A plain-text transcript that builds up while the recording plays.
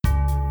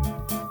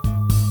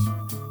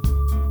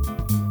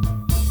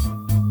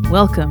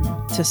Welcome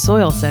to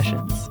Soil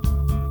Sessions.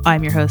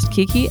 I'm your host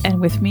Kiki,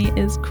 and with me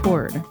is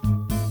Cord.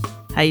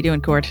 How you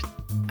doing, Cord?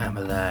 I'm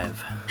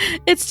alive.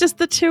 It's just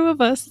the two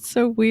of us. It's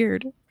so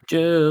weird.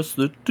 Just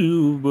the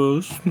two of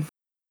us.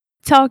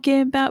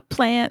 Talking about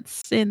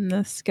plants in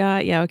the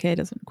sky. Yeah, okay, it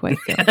doesn't quite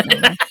go.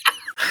 Never mind.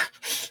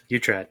 You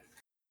tried.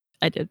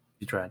 I did.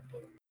 You tried.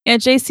 Yeah,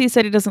 JC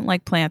said he doesn't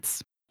like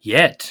plants.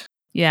 Yet.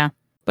 Yeah,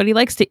 but he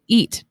likes to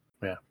eat.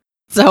 Yeah.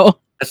 So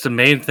That's the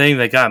main thing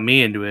that got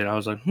me into it. I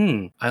was like,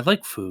 I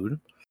like food,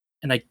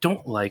 and I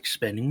don't like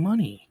spending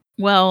money.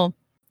 well,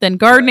 then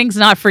gardening's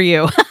not for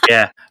you.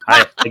 Yeah.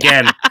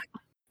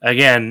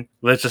 Again,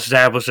 let's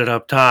establish it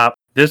up top.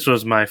 This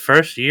was my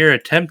first year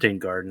attempting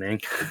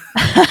gardening.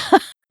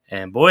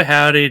 And boy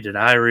howdy, did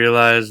I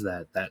realize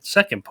that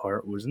second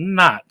part was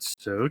not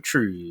so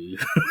true.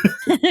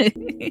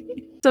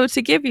 So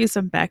to give you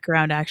some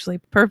background, actually,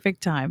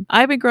 perfect time.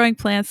 I've been growing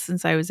plants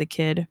since I was a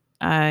kid.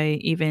 I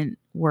even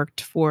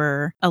worked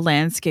for a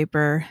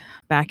landscaper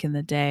back in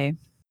the day.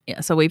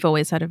 Yeah, so we've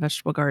always had a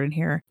vegetable garden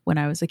here when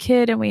I was a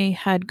kid, and we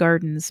had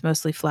gardens,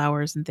 mostly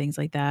flowers and things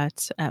like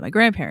that, at my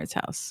grandparents'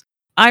 house.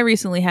 I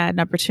recently had an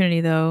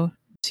opportunity, though,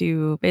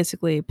 to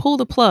basically pull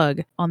the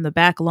plug on the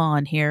back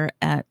lawn here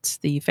at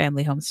the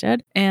family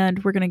homestead.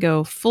 And we're going to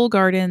go full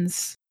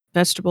gardens,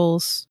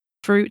 vegetables,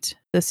 fruit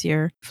this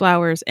year,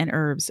 flowers, and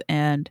herbs.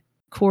 And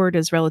Cord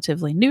is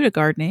relatively new to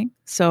gardening.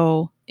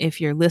 So if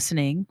you're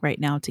listening right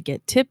now to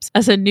get tips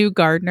as a new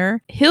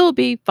gardener, he'll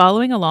be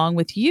following along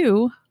with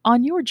you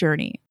on your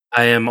journey.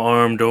 I am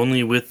armed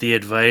only with the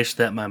advice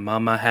that my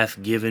mama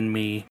hath given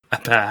me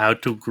about how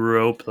to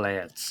grow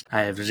plants.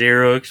 I have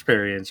zero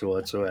experience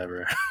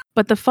whatsoever.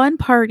 But the fun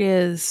part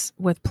is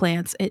with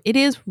plants, it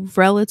is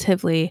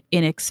relatively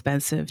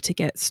inexpensive to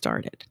get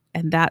started.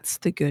 And that's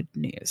the good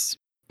news.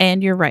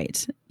 And you're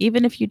right.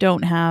 Even if you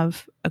don't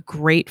have a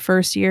great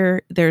first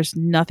year, there's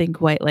nothing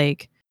quite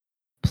like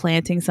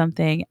planting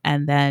something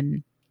and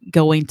then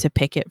going to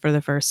pick it for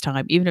the first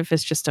time, even if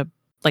it's just a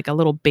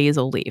little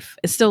basil leaf.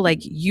 It's still like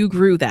you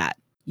grew that,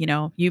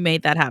 you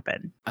made that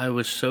happen. I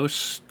was so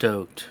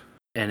stoked,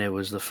 and it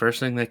was the first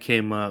thing that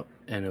came up,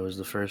 and it was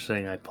the first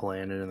thing I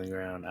planted in the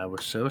ground. I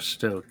was so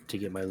stoked to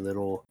get my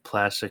little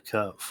plastic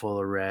cup full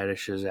of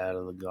radishes out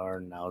of the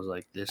garden. I was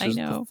like, this is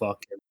the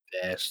fucking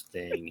best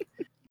thing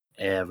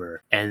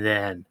ever. And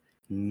then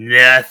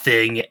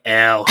nothing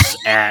else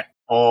at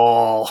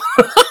all.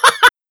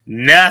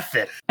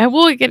 Nothing. And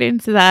we'll get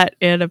into that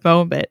in a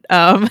moment.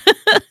 Yeah,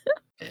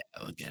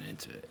 we'll get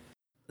into it.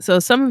 So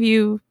some of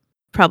you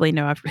probably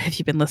know, if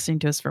you've been listening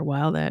to us for a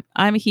while, that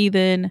I'm a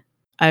heathen.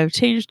 I've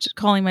changed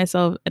calling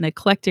myself an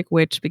eclectic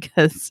witch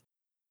because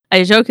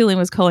I jokingly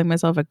was calling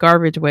myself a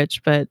garbage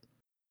witch, but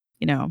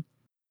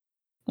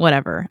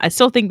whatever. I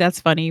still think that's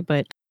funny.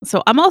 But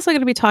so I'm also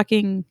going to be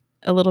talking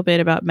a little bit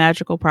about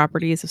magical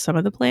properties of some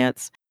of the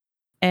plants,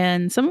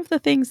 and some of the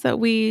things that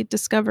we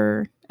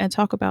discover and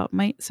talk about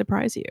might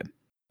surprise you.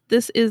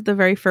 This is the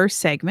very first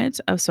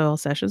segment of Soil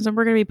Sessions, and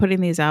we're going to be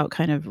putting these out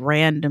kind of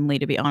randomly,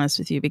 to be honest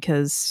with you,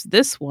 because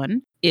this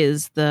one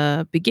is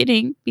the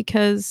beginning.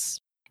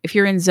 Because if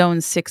you're in Zone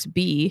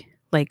 6B,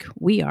 like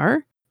we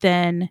are,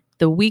 then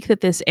the week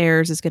that this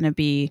airs is going to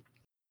be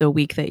the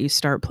week that you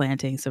start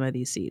planting some of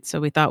these seeds. So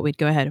we thought we'd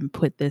go ahead and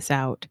put this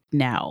out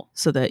now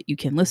so that you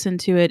can listen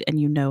to it and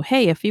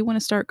hey, if you want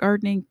to start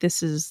gardening,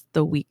 this is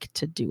the week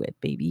to do it,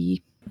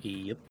 baby.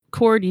 Yep.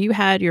 Cord, you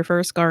had your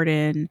first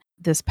garden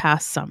this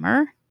past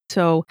summer.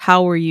 So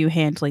how were you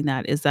handling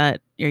that?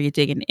 Are you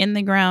digging in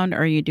the ground, or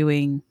are you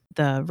doing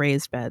the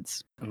raised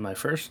beds? My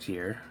first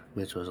year,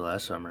 which was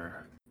last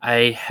summer,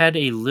 I had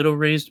a little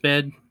raised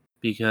bed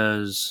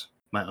because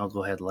my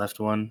uncle had left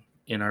one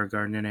in our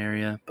gardening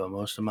area, but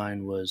most of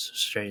mine was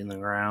straight in the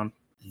ground.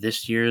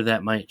 This year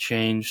that might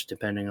change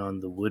depending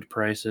on the wood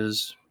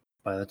prices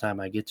by the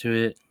time I get to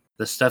it.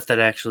 The stuff that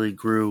actually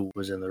grew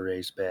was in the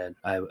raised bed.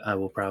 I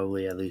will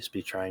probably at least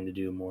be trying to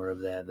do more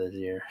of that this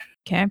year.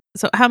 Okay.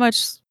 So how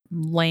much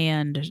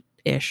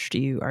land-ish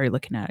are you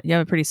looking at? You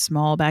have a pretty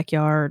small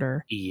backyard,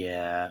 or?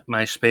 Yeah,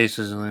 my space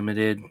is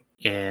limited,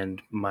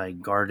 and my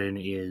garden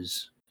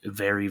is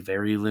very,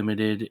 very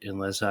limited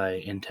unless I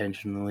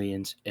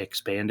intentionally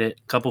expand it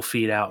a couple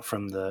feet out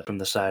from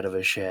the side of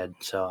a shed.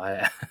 So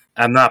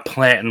I'm not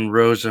planting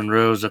rows and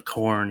rows of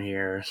corn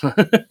here.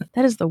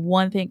 That is the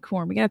one thing,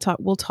 corn.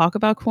 We'll talk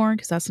about corn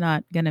because that's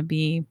not going to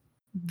be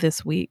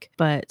this week.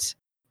 But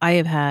I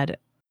have had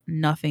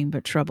nothing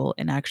but trouble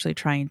in actually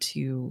trying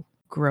to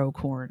grow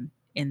corn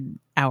in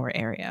our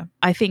area.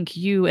 I think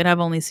and I've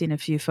only seen a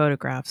few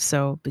photographs,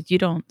 but you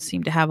don't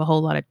seem to have a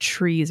whole lot of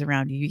trees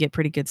around you. You get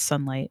pretty good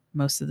sunlight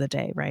most of the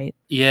day, right?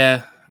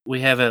 Yeah,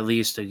 we have at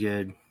least a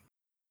good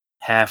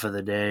half of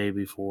the day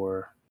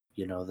before,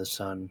 the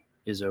sun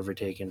is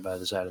overtaken by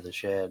the side of the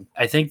shed.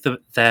 I think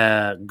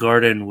the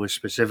garden was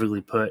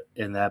specifically put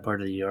in that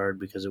part of the yard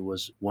because it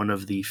was one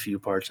of the few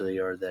parts of the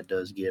yard that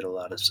does get a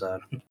lot of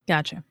sun.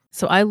 Gotcha.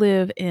 So I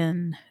live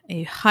in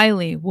a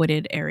highly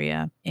wooded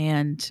area,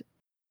 and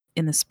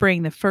in the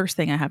spring, the first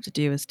thing I have to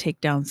do is take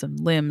down some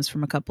limbs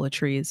from a couple of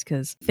trees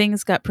because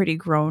things got pretty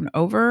grown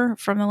over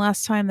from the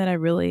last time that I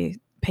really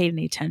paid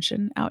any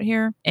attention out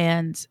here.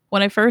 And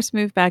when I first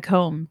moved back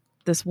home,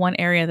 this one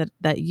area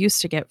that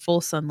used to get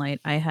full sunlight,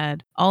 I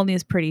had all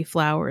these pretty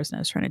flowers and I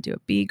was trying to do a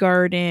bee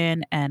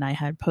garden and I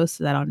had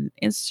posted that on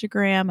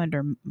Instagram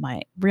under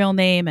my real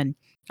name and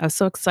I was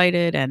so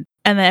excited and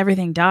then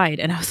everything died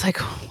and I was like,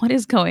 what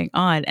is going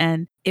on?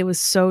 And it was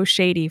so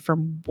shady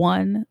from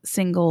one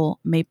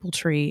single maple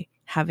tree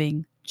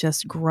having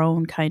just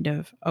grown kind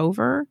of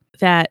over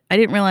that I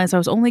didn't realize I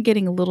was only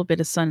getting a little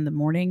bit of sun in the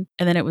morning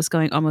and then it was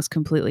going almost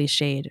completely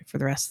shade for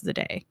the rest of the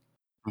day.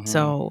 Mhm.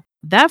 So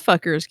that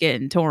fucker's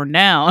getting torn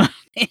down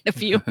in a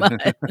few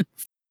months.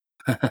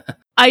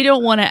 I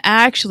don't want to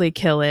actually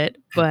kill it,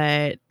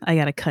 but I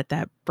got to cut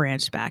that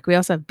branch back. We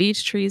also have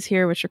beech trees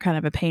here, which are kind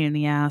of a pain in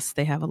the ass.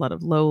 They have a lot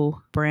of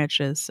low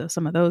branches, so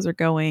some of those are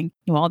going.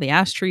 Well, all the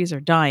ash trees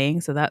are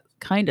dying, so that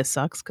kind of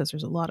sucks because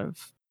there's a lot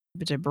of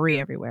debris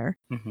everywhere.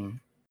 Mhm.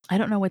 I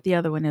don't know what the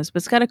other one is,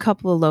 but it's got a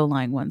couple of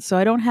low-lying ones. So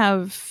I don't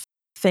have,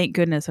 thank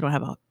goodness, I don't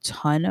have a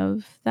ton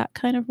of that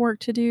kind of work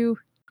to do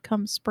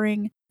come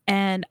spring.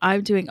 And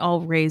I'm doing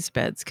all raised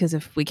beds because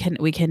if we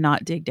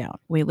cannot dig down.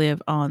 We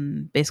live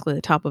on basically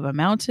the top of a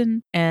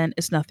mountain and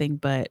it's nothing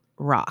but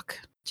rock.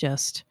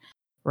 Just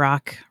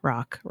rock,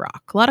 rock,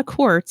 rock. A lot of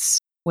quartz,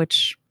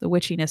 which the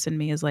witchiness in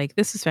me is like,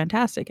 this is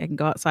fantastic. I can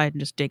go outside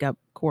and just dig up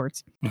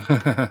quartz.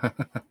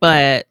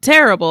 But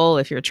terrible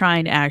if you're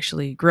trying to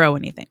actually grow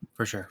anything.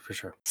 For sure, for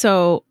sure.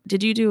 So,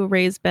 did you do a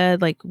raised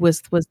bed? Like,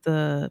 was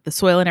the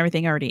soil and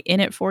everything already in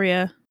it for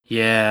you?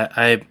 Yeah,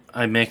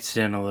 I mixed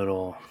in a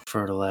little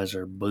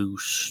fertilizer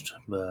boost,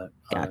 but other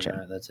than Gotcha.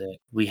 that, that's it.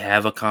 We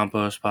have a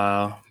compost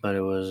pile, but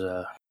it was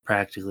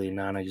practically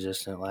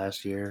non-existent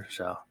last year,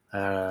 so I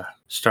gotta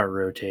start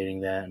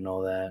rotating that and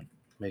all that.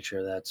 Make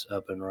sure that's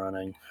up and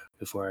running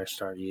before I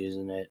start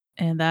using it.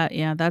 And that,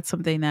 yeah, that's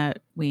something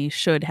that we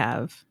should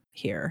have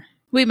here.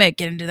 We might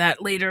get into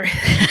that later.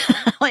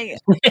 Like,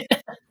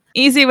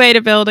 easy way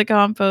to build a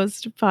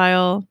compost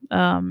pile.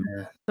 Yeah.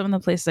 Some of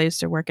the places I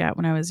used to work at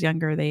when I was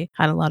younger, they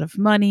had a lot of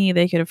money.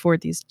 They could afford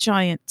these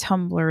giant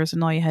tumblers,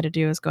 and all you had to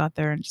do is go out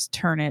there and just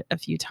turn it a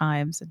few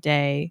times a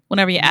day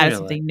whenever you added Really?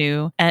 something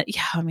new. And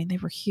yeah, I mean, they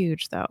were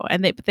huge though.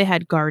 And they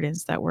had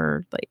gardens that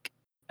were like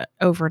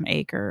over an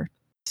acre.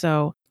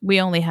 So we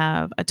only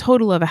have a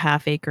total of a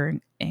half acre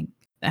and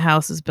the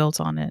house is built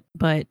on it.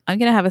 But I'm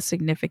going to have a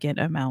significant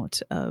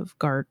amount of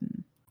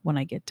garden when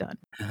I get done.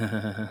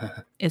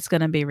 It's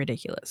going to be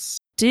ridiculous.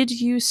 Did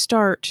you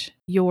start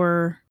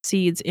your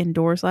seeds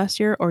indoors last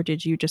year or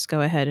did you just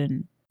go ahead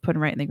and put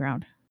them right in the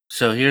ground?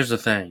 So here's the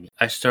thing.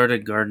 I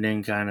started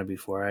gardening kind of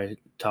before I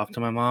talked to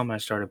my mom. I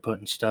started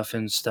putting stuff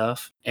in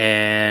stuff,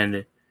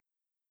 and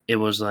it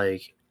was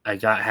like I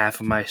got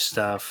half of my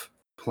stuff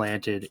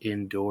planted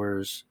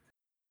indoors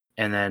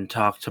and then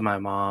talked to my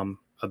mom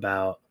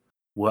about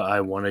what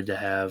I wanted to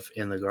have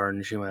in the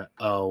garden. She went,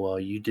 "Oh, well,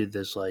 you did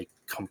this like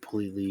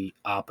completely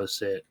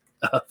opposite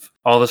of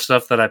all the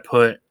stuff that I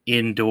put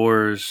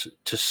indoors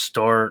to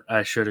start.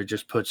 I should have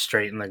just put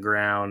straight in the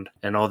ground,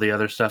 and all the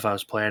other stuff I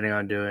was planning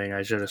on doing,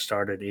 I should have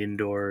started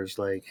indoors.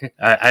 Like,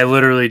 I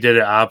literally did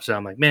it opposite.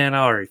 I'm like, man,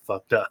 I already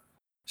fucked up."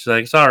 She's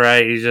like, "It's all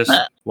right. You just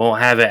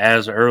won't have it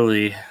as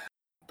early,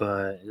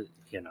 but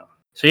you know."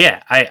 So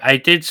yeah, I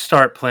did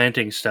start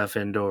planting stuff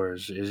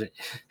indoors. Is it?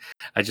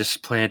 I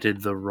just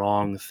planted the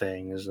wrong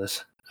thing. Is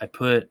this? I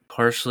put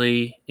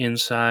parsley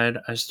inside.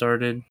 I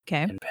started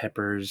Okay. and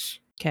peppers.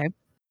 Okay.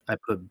 I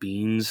put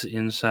beans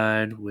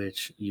inside,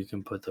 which you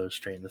can put those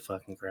straight in the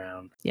fucking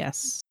ground.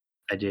 Yes.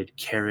 I did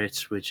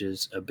carrots, which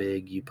is a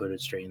big you put it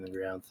straight in the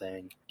ground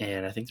thing.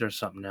 And I think there's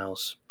something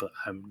else, but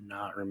I'm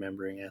not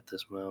remembering at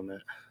this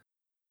moment.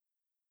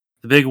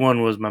 The big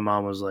one was my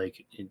mom was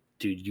like,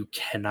 "Dude, you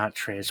cannot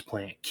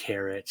transplant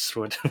carrots.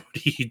 What are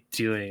you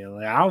doing?" I'm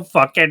like, "I don't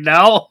fucking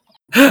know.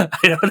 I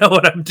don't know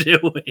what I'm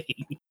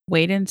doing."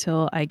 Wait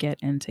until I get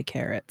into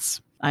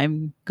carrots.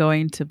 I'm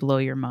going to blow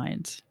your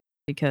mind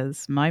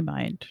because my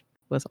mind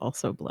was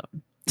also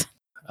blown.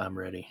 I'm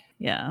ready.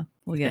 Yeah,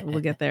 we'll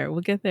get there.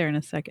 We'll get there in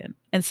a second.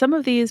 And some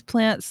of these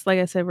plants, like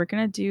I said, we're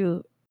gonna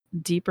do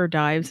deeper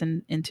dives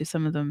into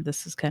some of them.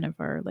 This is kind of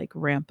our like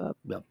ramp up.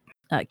 Yep.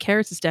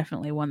 Carrots is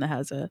definitely one that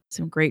has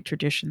some great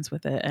traditions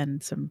with it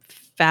and some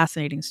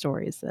fascinating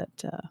stories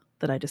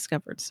that I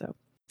discovered. So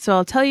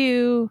I'll tell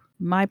you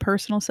my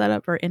personal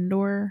setup for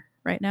indoor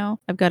right now.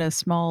 I've got a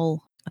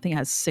small, I think it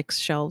has 6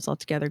 shelves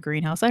altogether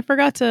greenhouse. I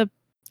forgot to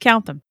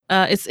count them.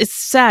 It's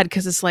sad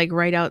because it's like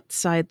right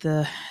outside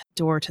the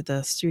door to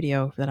the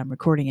studio that I'm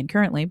recording in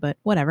currently, but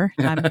whatever.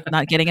 I'm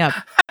not getting up.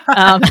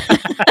 Um,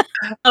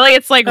 like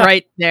it's like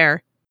right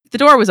there. If the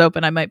door was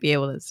open, I might be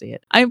able to see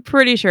it. I'm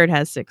pretty sure it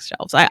has 6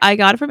 shelves. I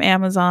got it from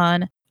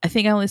Amazon. I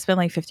think I only spent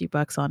like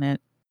 $50 on it.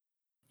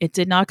 It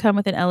did not come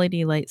with an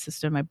LED light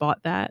system. I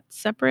bought that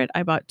separate.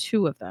 I bought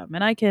 2 of them,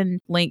 and I can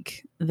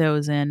link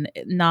those in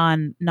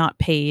not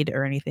paid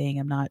or anything.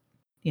 I'm not,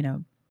 you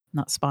know,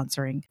 not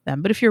sponsoring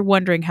them. But if you're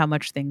wondering how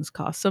much things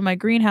cost. So my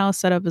greenhouse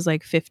setup is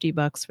like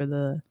 $50 for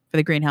the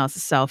greenhouse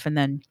itself and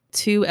then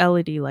 2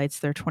 LED lights,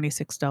 they're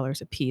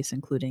 $26 a piece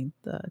including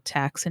the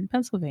tax in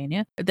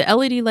Pennsylvania. The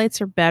LED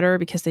lights are better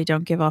because they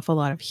don't give off a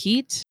lot of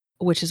heat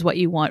which is what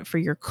you want for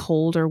your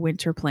cold or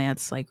winter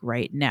plants, like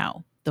right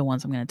now, the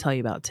ones I'm going to tell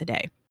you about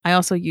today. I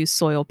also use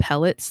soil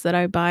pellets that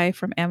I buy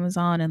from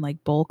Amazon in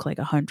like bulk, like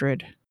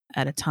 100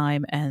 at a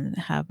time, and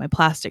have my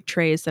plastic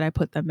trays that I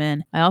put them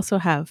in. I also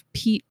have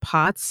peat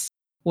pots,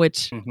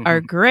 which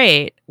are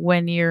great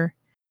when you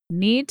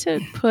need to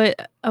put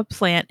a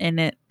plant in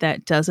it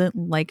that doesn't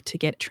like to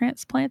get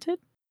transplanted.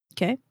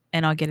 Okay.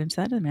 And I'll get into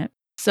that in a minute.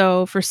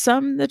 So for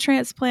some of the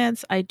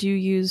transplants, I do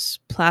use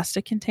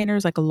plastic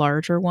containers, like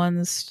larger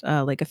ones,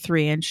 like a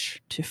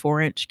 3-inch to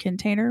 4-inch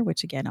container,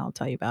 which again, I'll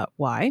tell you about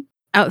why.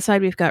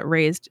 Outside, we've got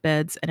raised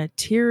beds and a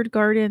tiered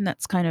garden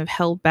that's kind of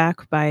held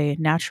back by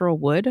natural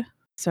wood.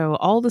 So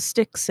all the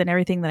sticks and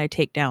everything that I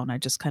take down, I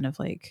just kind of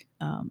like,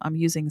 I'm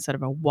using sort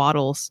of a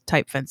wattle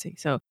type fencing.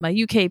 So my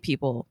UK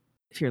people,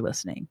 if you're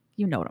listening,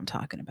 you know what I'm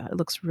talking about. It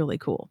looks really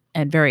cool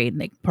and very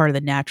like part of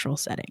the natural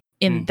setting.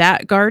 In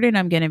that garden,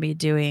 I'm going to be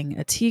doing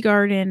a tea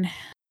garden,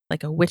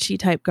 like a witchy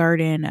type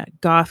garden, a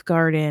goth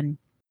garden.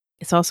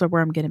 It's also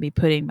where I'm going to be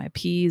putting my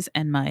peas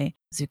and my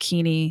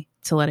zucchini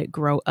to let it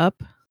grow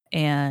up,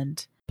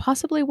 and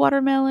possibly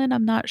watermelon.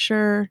 I'm not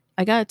sure.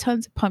 I got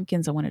tons of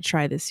pumpkins I want to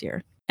try this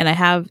year. And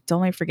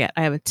don't let me forget,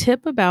 I have a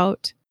tip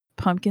about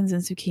pumpkins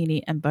and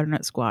zucchini and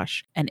butternut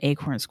squash and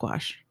acorn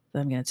squash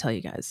that I'm going to tell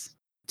you guys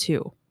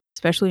too,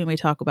 especially when we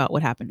talk about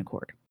what happened to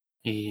Cord.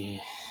 Yeah.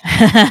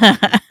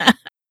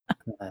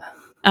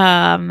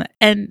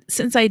 And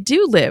since I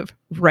do live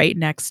right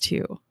next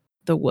to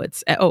the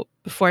woods,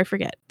 before I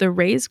forget, the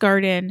raised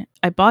garden,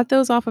 I bought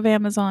those off of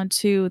Amazon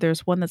too.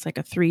 There's one that's like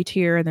a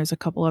 3-tier, and there's a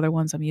couple other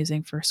ones I'm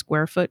using for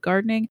square foot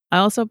gardening. I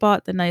also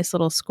bought the nice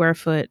little square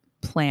foot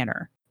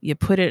planter. You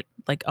put it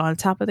like on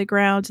top of the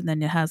ground, and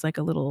then it has like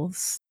a little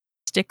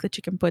stick that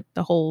you can put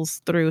the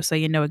holes through, so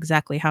you know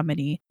exactly how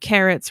many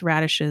carrots,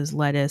 radishes,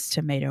 lettuce,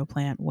 tomato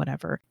plant,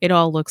 whatever. It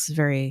all looks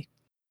very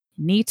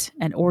neat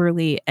and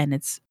orderly, and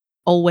it's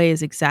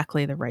always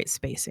exactly the right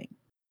spacing.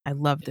 I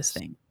love this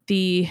thing.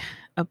 The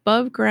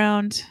above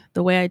ground,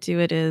 the way I do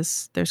it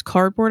is there's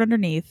cardboard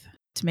underneath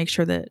to make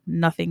sure that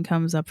nothing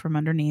comes up from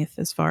underneath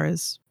as far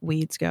as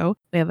weeds go.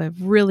 We have a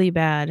really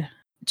bad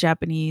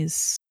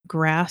Japanese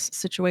grass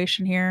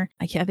situation here.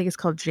 I think it's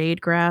called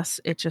jade grass.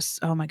 It just,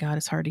 oh my God,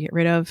 it's hard to get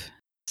rid of.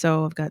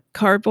 So I've got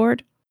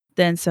cardboard,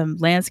 then some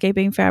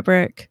landscaping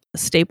fabric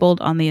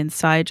stapled on the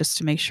inside just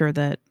to make sure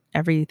that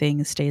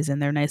everything stays in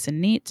there nice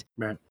and neat.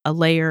 Right. A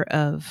layer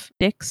of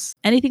sticks.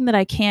 Anything that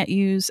I can't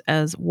use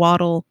as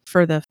wattle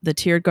for the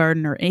tiered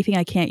garden, or anything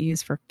I can't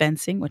use for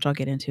fencing, which I'll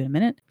get into in a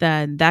minute,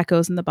 then that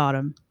goes in the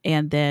bottom.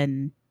 And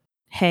then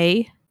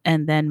hay,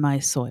 and then my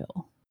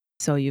soil.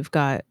 So you've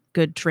got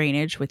good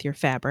drainage with your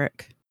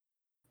fabric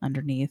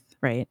underneath,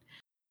 right?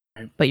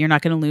 But you're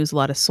not going to lose a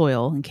lot of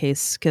soil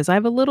because I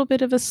have a little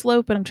bit of a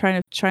slope, and I'm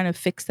trying to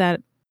fix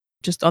that.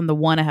 Just on the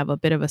one, I have a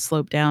bit of a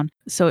slope down,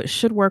 so it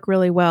should work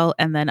really well.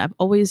 And then I've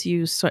always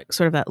used sort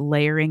of that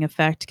layering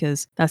effect,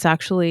 because that's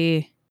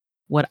actually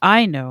what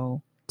I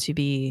know to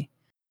be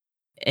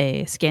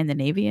a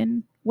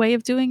Scandinavian way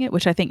of doing it,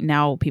 which I think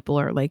now people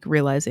are like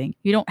realizing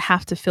you don't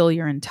have to fill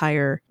your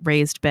entire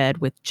raised bed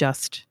with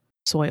just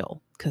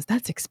soil, because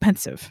that's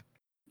expensive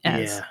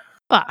as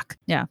fuck.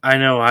 Yeah. I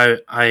know.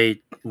 I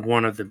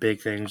one of the big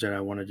things that I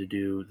wanted to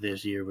do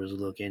this year was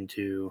look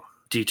into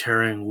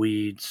deterring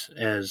weeds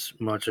as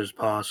much as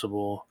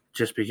possible,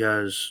 just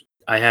because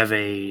I have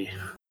I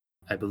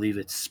believe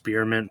it's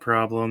spearmint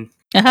problem.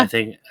 Uh-huh.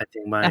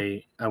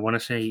 I want to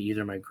say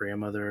either my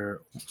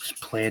grandmother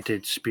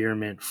planted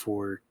spearmint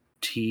for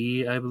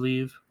tea, I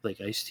believe, like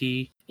iced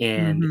tea.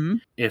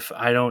 And if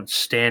I don't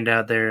stand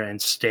out there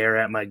and stare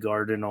at my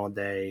garden all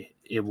day,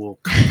 it will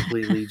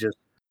completely just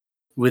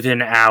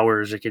within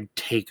hours it can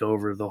take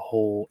over the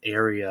whole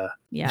area.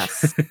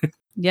 Yes.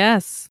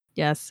 Yes.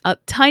 Yes. A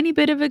tiny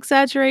bit of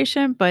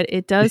exaggeration, but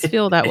it does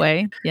feel that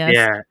way. Yes.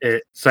 Yeah,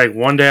 it's like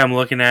one day I'm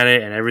looking at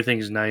it and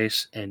everything's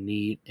nice and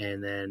neat,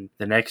 and then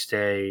the next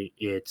day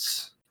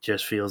it's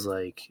just feels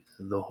like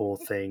the whole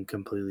thing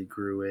completely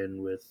grew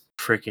in with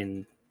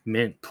freaking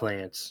mint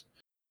plants.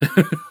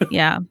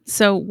 Yeah.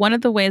 So one of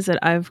the ways that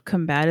I've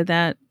combated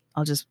that,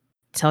 I'll just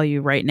tell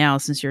you right now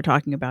since you're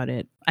talking about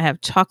it. I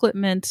have chocolate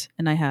mint,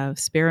 and I have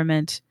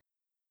spearmint,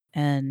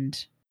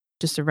 and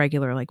just a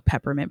regular like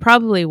peppermint.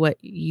 Probably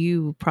what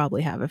you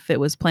probably have if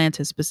it was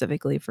planted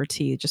specifically for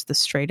tea, just the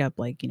straight up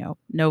like,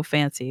 no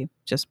fancy,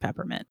 just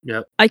peppermint.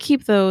 Yep. I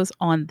keep those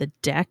on the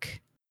deck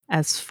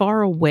as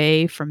far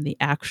away from the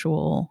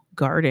actual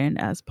garden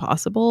as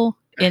possible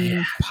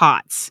in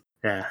pots.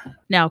 Yeah.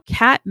 Now,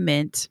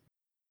 catmint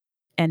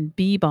and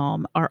bee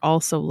balm are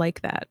also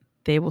like that.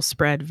 They will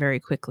spread very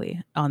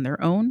quickly on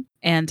their own.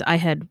 And I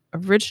had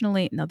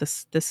originally, now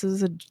this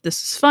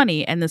is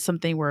funny, and this is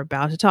something we're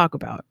about to talk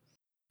about.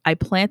 I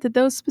planted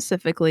those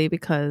specifically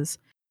because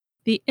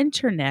the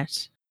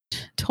internet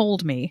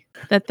told me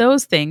that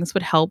those things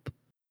would help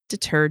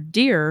deter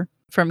deer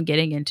from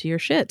getting into your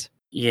shit.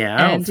 Yeah,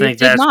 I don't And it think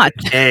did that's not.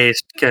 the case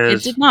It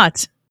because did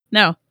not.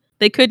 No,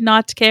 they could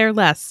not care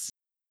less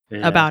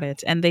about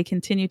it. And they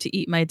continue to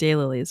eat my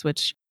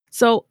daylilies,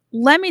 so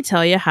let me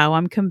tell you how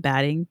I'm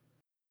combating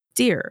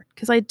deer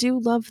because I do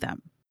love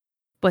them,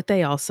 but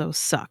they also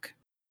suck.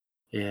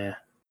 Yeah.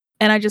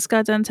 And I just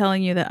got done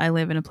telling you that I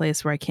live in a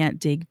place where I can't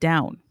dig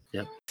down.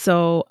 Yep.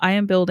 So I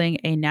am building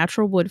a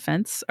natural wood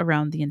fence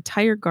around the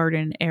entire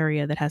garden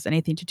area that has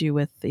anything to do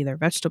with either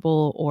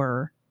vegetable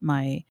or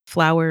my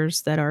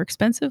flowers that are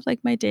expensive, like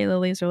my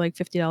daylilies are like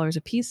 $50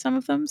 a piece, some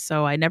of them.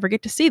 So I never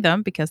get to see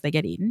them because they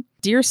get eaten.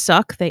 Deer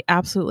suck. They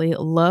absolutely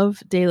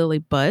love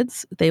daylily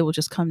buds. They will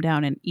just come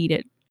down and eat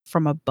it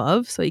from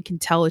above. So you can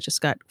tell it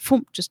just got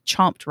just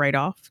chomped right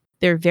off.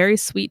 They're very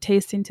sweet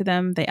tasting to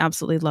them. They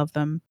absolutely love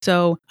them.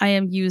 So I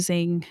am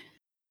using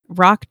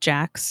rock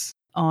jacks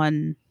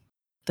on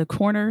the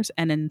corners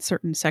and in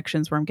certain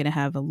sections where I'm going to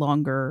have a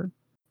longer,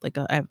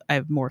 I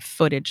have more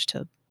footage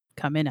to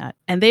come in at.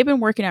 And they've been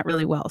working out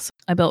really well. So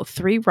I built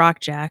 3 rock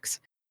jacks.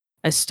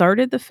 I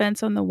started the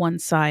fence on the one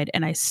side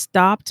and I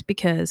stopped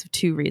because of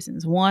 2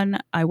 reasons. One,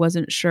 I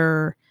wasn't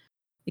sure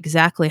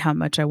exactly how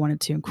much I wanted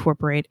to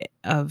incorporate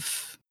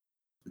of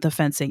the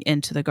fencing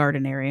into the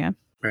garden area.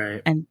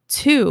 Right. And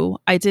 2,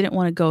 I didn't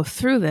want to go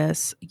through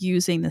this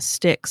using the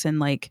sticks and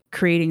like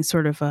creating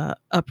sort of a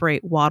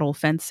upright wattle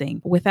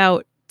fencing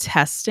without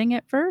testing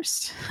it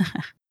first.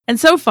 And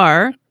so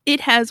far, it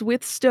has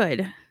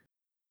withstood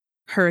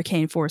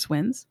hurricane force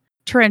winds,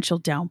 torrential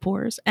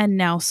downpours, and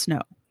now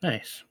snow.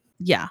 Nice.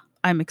 Yeah,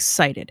 I'm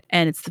excited.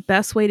 And it's the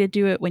best way to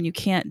do it when you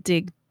can't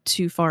dig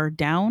too far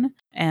down.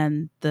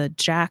 And the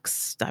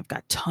jacks, I've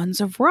got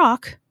tons of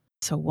rock.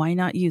 So why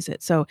not use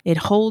it? So it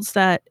holds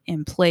that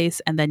in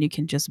place and then you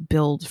can just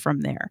build from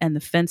there. And the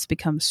fence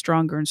becomes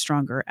stronger and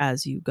stronger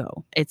as you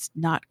go. It's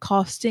not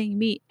costing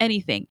me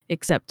anything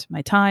except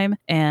my time.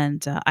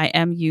 And I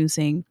am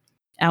using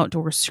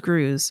outdoor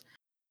screws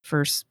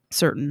for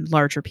certain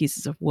larger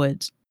pieces of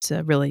wood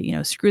to really,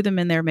 screw them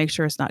in there, make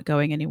sure it's not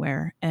going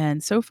anywhere.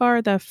 And so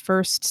far, the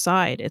first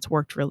side, it's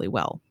worked really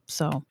well.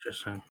 So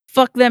Interesting.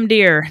 fuck them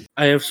deer.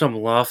 I have some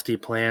lofty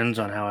plans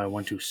on how I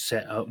want to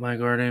set up my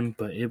garden,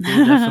 but it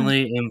will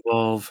definitely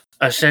involve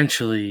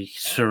essentially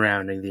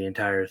surrounding the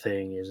entire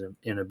thing is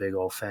in a big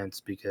old fence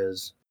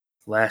because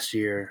last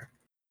year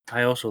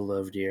I also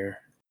loved deer,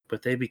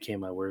 but they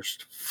became my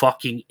worst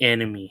fucking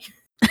enemy.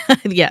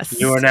 Yes.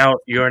 You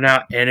are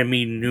now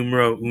enemy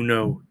numero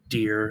uno,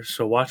 dear.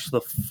 So watch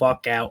the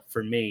fuck out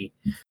for me.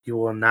 You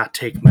will not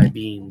take my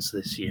beans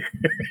this year.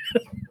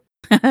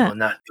 You will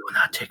not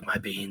take my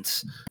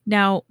beans.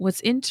 Now,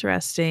 what's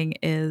interesting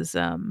is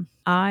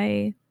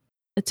I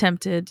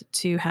attempted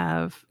to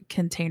have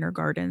container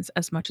gardens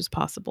as much as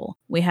possible.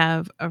 We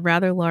have a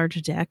rather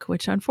large deck,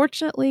 which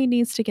unfortunately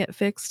needs to get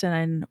fixed.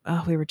 And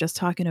we were just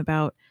talking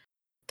about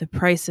the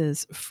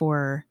prices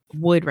for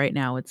wood right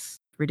now. It's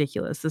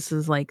ridiculous. This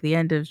is like the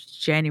end of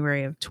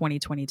January of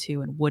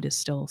 2022, and wood is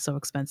still so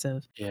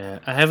expensive. Yeah,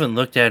 I haven't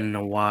looked at it in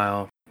a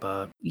while,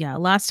 but Yeah,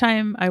 last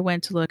time I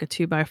went to look, a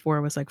 2x4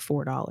 was like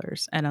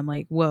 $4. And I'm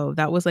like, whoa,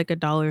 that was like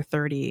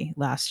 $1.30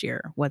 last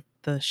year. What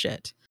the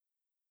shit?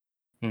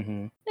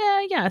 mm-hmm.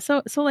 Yeah.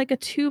 So like a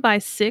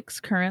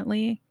 2x6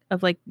 currently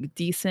of like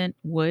decent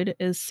wood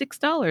is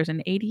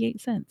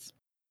 $6.88.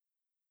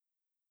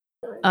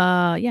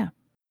 Yeah.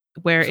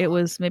 Where it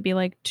was maybe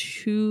like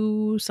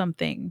 2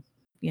 something,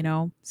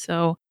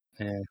 So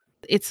Yeah,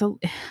 it's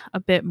a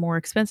bit more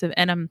expensive.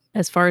 And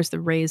as far as the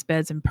raised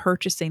beds and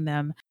purchasing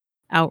them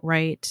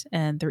outright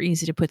and they're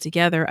easy to put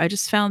together, I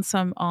just found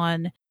some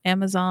on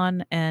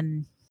Amazon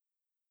and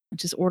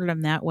just ordered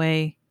them that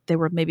way. They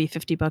were maybe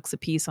 $50 a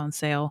piece on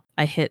sale.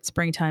 I hit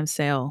springtime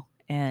sale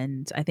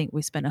and I think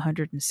we spent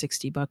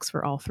 $160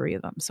 for all 3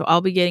 of them. So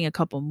I'll be getting a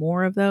couple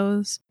more of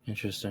those.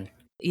 interesting.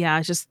 Yeah,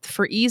 it's just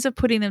for ease of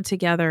putting them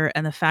together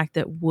and the fact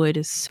that wood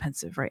is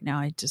expensive right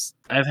now.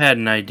 I've had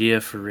an idea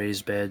for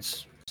raised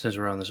beds since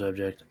we're on the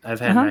subject.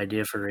 I've had an Uh-huh.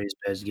 idea for raised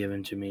beds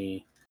given to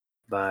me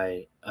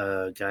by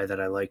a guy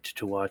that I liked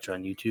to watch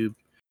on YouTube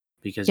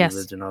because he Yes.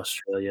 lived in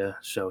Australia,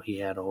 so he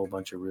had a whole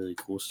bunch of really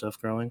cool stuff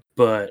growing.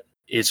 But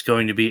it's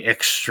going to be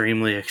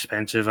extremely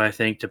expensive, I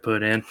think, to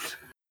put in.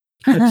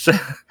 So,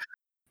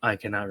 I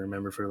cannot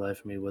remember for the life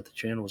of me what the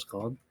channel was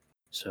called,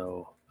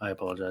 so I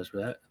apologize for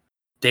that.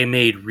 They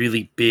made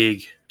really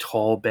big,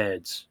 tall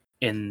beds,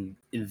 and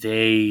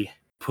they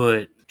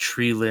put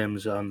tree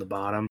limbs on the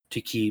bottom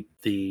to keep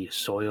the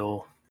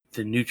soil,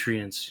 the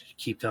nutrients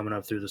keep coming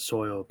up through the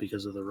soil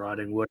because of the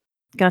rotting wood.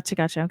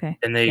 Gotcha. Okay.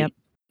 And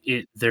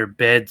Yep. their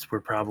beds were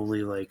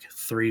probably like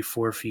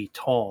 3-4 feet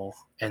tall,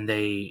 and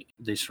they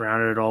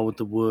surrounded it all with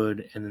the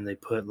wood, and then they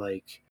put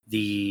like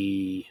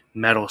the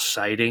metal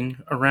siding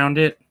around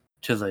it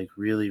to like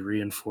really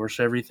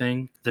reinforce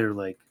everything. They're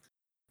like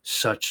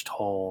such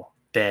tall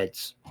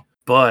beds,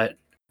 but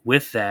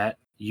with that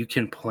you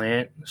can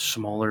plant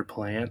smaller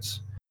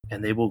plants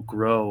and they will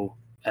grow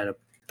at a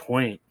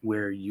point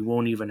where you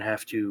won't even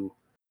have to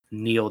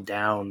kneel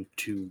down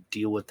to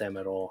deal with them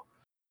at all.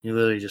 You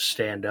literally just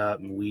stand up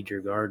and weed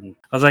your garden.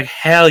 I was like,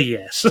 hell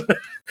yes.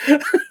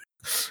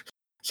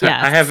 So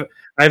Yes.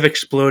 I have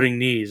exploding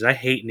knees. I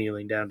hate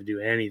kneeling down to do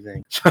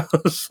anything. So I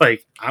was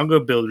like, I'm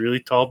gonna build really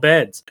tall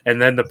beds.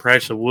 And then the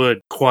price of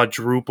wood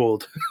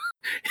quadrupled.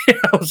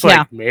 I was Yeah.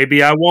 like,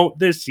 maybe I won't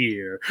this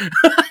year.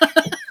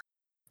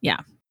 Yeah.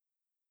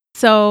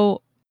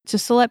 So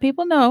just to let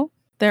people know,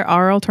 there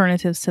are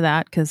alternatives to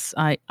that because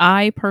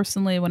I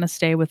personally want to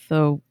stay with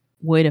the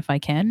wood if I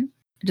can,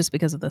 just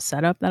because of the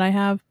setup that I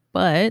have.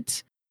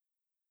 But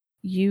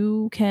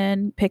you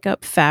can pick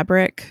up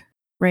fabric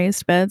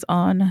raised beds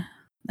on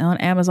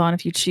Amazon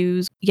if you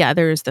choose. Yeah,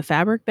 there's the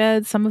fabric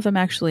beds. Some of them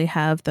actually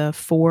have the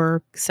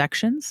 4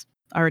 sections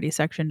already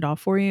sectioned off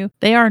for you.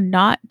 They are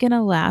not going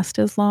to last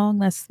as long.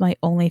 That's my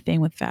only thing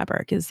with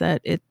fabric is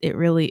that it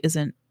really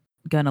isn't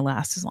going to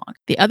last as long.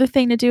 The other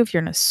thing to do if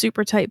you're in a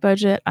super tight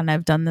budget, and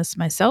I've done this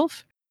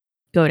myself,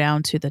 go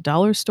down to the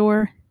dollar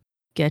store,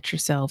 get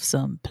yourself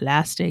some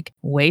plastic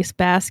waste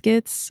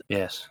baskets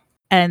Yes.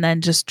 and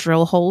then just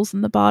drill holes in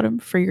the bottom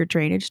for your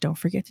drainage. Don't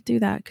forget to do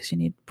that because you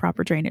need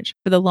proper drainage.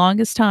 For the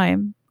longest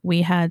time,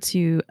 we had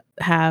to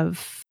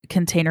have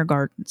container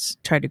gardens,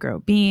 tried to grow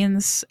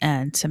beans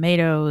and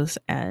tomatoes.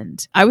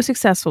 And I was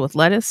successful with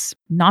lettuce,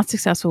 not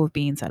successful with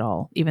beans at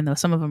all, even though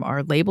some of them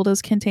are labeled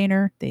as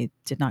container. They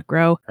did not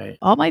grow. Right.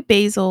 All my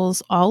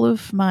basils, all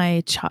of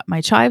my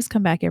chives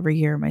come back every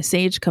year. My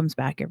sage comes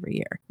back every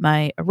year.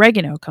 My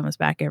oregano comes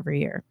back every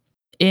year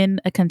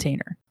in a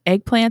container.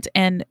 Eggplant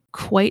and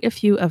quite a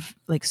few of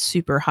like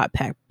super hot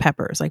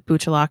peppers like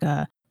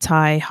buchalaca,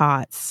 Thai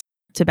hots,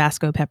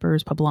 Tabasco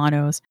peppers,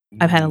 poblanos.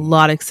 I've had a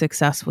lot of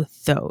success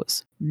with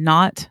those.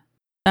 Not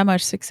that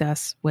much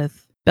success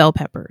with bell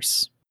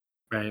peppers.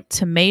 Right.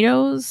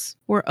 Tomatoes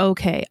were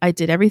okay. I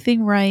did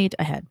everything right.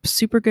 I had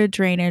super good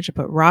drainage. I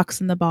put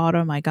rocks in the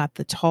bottom. I got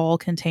the tall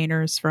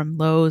containers from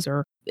Lowe's,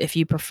 or if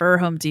you prefer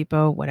Home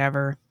Depot,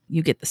 whatever.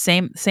 You get the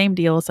same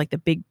deal. It's like the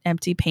big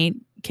empty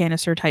paint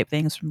canister type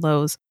things from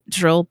Lowe's.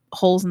 Drill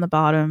holes in the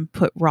bottom,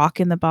 put rock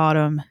in the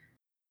bottom,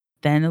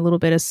 then a little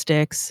bit of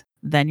sticks,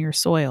 then your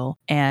soil.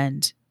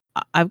 And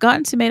I've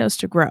gotten tomatoes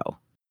to grow,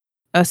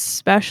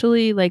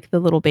 especially like the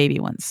little baby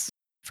ones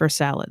for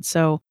salad.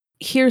 So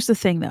here's the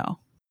thing though.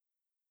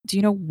 Do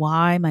you know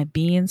why my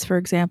beans, for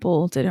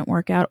example, didn't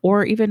work out?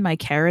 Or even my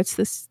carrots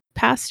this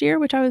past year,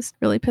 which I was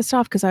really pissed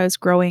off because I was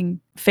growing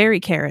fairy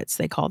carrots,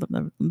 they call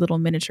them, the little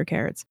miniature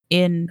carrots,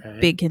 in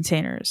Right. big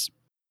containers.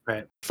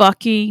 Right.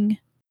 Fucking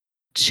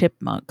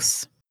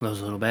chipmunks.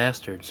 Those little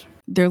bastards.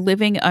 They're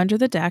living under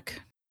the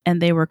deck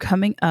and they were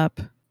coming up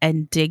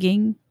and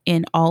digging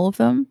in all of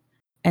them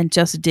and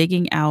just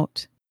digging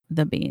out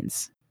the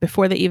beans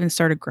before they even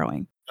started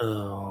growing.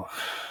 Oh.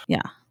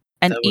 Yeah.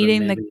 And That would have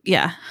eating made the, me.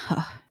 yeah.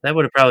 That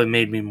would have probably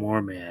made me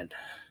more mad.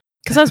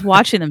 Because I was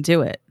watching them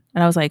do it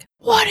and I was like,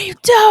 what are you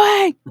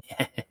doing?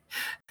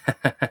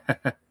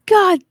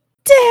 God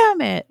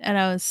damn it. And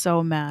I was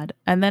so mad.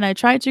 And then I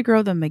tried to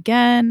grow them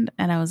again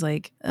and I was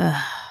like,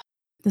 ugh.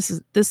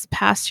 This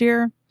past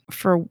year,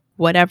 for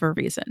whatever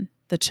reason,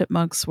 the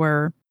chipmunks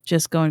were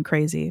just going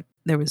crazy.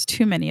 There was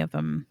too many of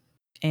them.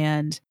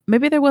 And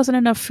maybe there wasn't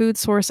enough food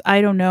source. I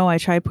don't know. I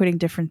tried putting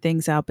different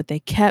things out, but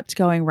they kept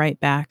going right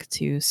back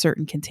to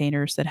certain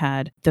containers that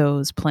had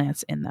those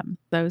plants in them.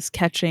 I was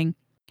catching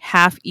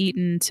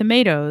half-eaten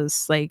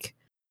tomatoes, like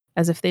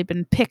as if they'd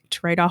been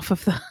picked right off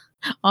of the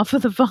off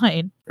of the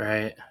vine.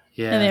 Right.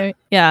 And Yeah.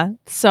 yeah.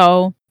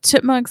 So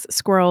chipmunks,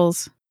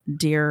 squirrels,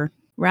 deer,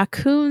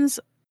 raccoons,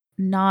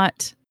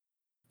 not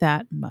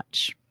that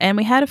much. And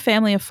we had a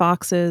family of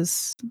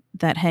foxes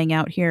that hang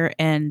out here,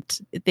 and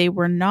they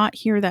were not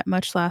here that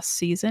much last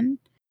season.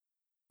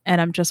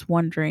 And I'm just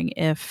wondering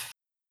if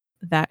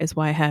that is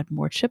why I had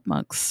more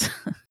chipmunks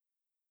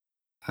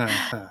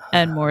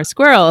and more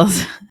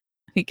squirrels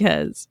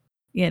because,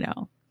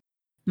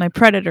 my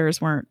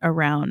predators weren't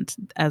around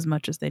as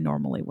much as they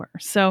normally were.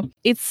 So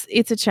it's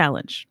a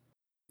challenge.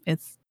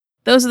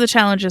 Those are the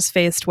challenges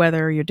faced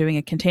whether you're doing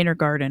a container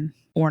garden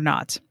or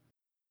not.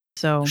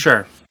 So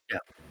Sure. Yeah.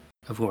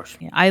 Of course.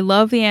 yeah, I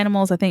love the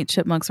animals. I think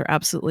chipmunks are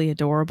absolutely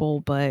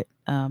adorable, but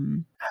How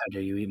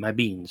dare you eat my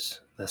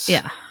beans? That's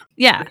yeah.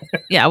 Yeah.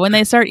 Yeah, when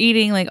they start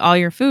eating like all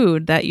your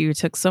food that you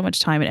took so much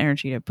time and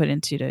energy to put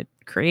into to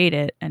create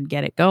it and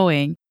get it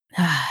going.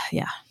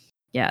 Yeah.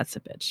 Yeah, it's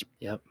a bitch.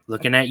 Yep.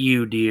 Looking at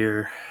you,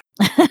 dear.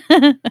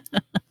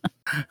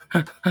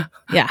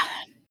 Yeah.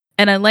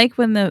 And I like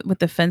when with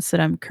the fence that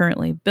I'm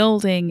currently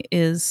building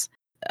is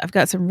I've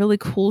got some really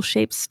cool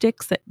shaped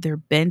sticks that they're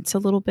bent a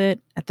little bit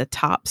at the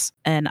tops,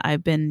 and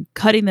I've been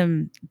cutting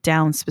them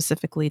down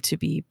specifically to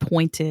be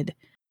pointed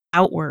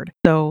outward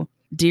so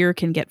deer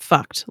can get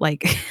fucked.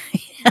 Like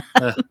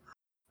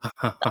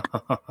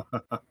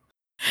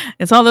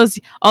it's all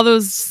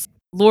those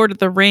Lord of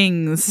the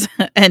Rings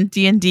and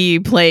D&D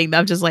playing.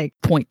 I'm just like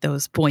point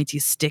those pointy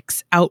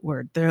sticks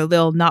outward.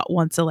 They'll not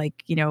want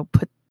to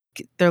put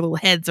their little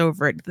heads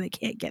over it. They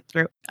can't get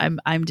through.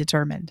 I'm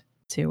determined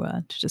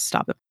to just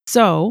stop them.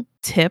 So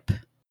tip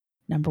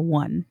number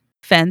 1,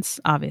 fence,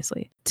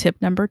 obviously.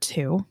 Tip number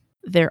 2,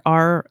 there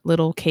are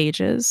little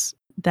cages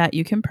that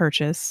you can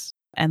purchase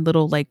and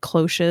little like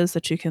cloches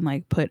that you can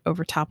like put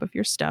over top of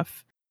your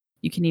stuff.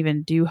 You can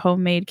even do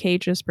homemade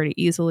cages pretty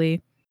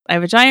easily. I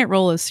have a giant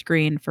roll of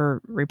screen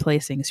for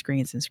replacing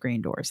screens and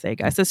screen doors. There you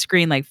go. It's a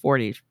screen like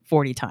 40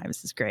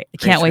 times. It's great. I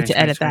can't wait to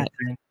edit that.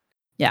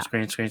 Yeah.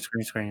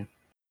 Screen.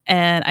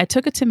 And I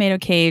took a tomato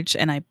cage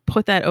and I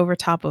put that over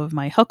top of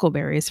my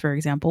huckleberries, for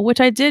example,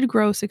 which I did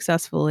grow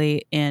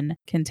successfully in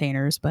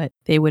containers, but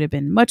they would have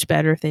been much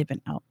better if they'd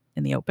been out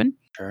in the open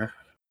Sure.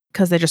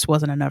 because there just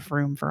wasn't enough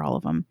room for all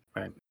of them.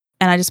 Right.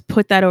 And I just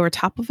put that over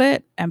top of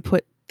it and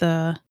put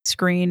the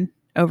screen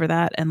over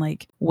that and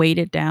like weighed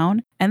it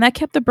down. And that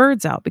kept the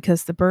birds out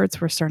because the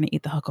birds were starting to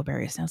eat the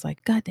huckleberries. And I was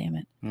like, God damn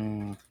it.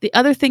 Mm, The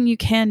other thing you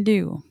can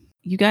do,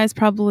 you guys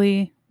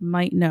probably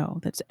might know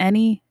that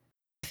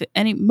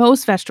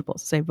most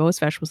vegetables, say most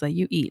vegetables that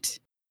you eat,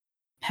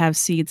 have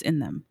seeds in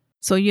them.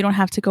 So you don't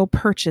have to go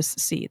purchase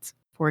seeds.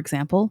 For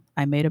example,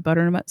 I made a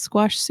butternut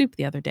squash soup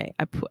the other day.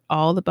 I put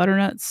all the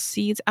butternut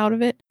seeds out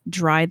of it,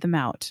 dried them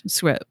out,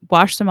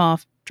 washed them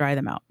off, dry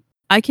them out.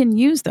 I can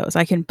use those.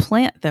 I can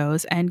plant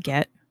those and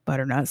get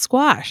butternut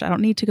squash. I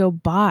don't need to go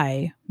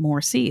buy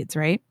more seeds,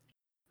 right?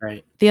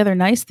 right. The other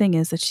nice thing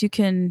is that you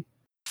can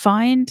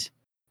find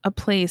a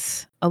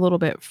place a little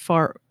bit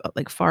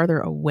farther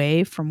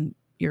away from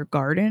your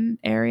garden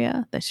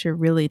area that you're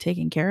really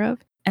taking care of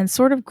and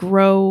sort of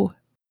grow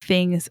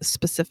things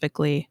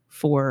specifically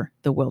for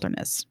the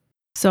wilderness.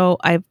 So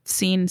I've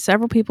seen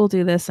several people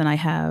do this, and I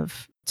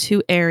have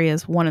two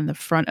areas, one in the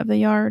front of the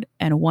yard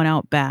and one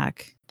out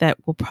back, that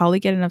will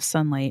probably get enough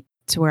sunlight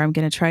to where I'm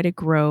going to try to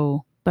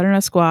grow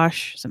butternut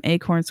squash, some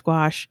acorn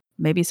squash,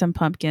 maybe some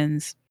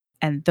pumpkins,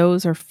 and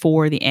those are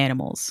for the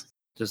animals.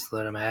 Just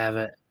let them have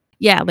it.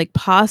 Yeah, like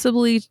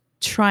possibly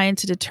trying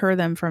to deter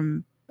them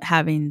from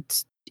having,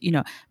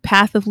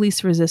 path of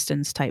least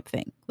resistance type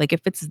thing. Like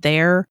if it's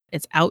there,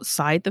 it's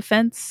outside the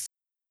fence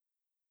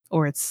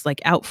or it's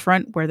like out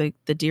front where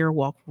the deer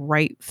walk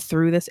right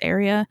through this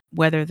area,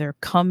 whether they're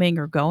coming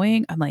or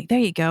going, I'm like, there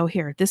you go.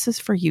 Here, this is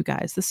for you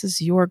guys. This is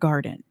your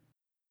garden.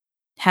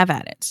 Have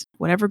at it.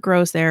 Whatever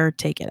grows there,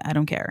 take it. I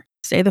don't care.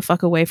 Stay the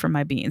fuck away from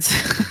my beans.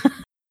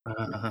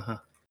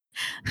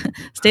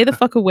 Stay the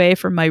fuck away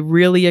from my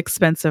really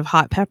expensive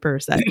hot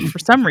peppers that for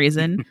some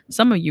reason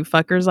some of you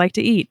fuckers like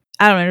to eat.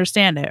 I don't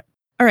understand it.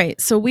 All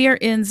right, so we are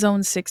in zone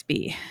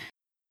 6B.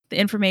 The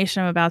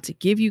information I'm about to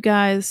give you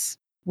guys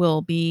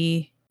will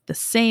be the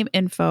same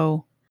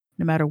info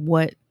no matter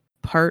what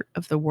part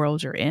of the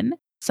world you're in.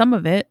 Some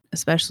of it,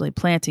 especially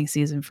planting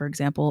season, for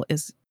example,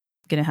 is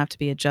going to have to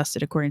be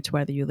adjusted according to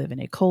whether you live in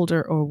a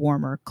colder or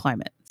warmer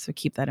climate. So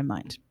keep that in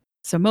mind.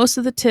 So most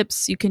of the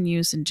tips you can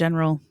use in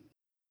general.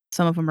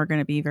 Some of them are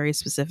going to be very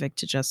specific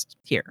to just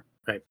here.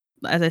 Right.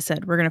 As I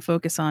said, we're going to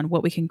focus on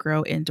what we can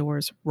grow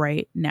indoors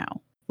right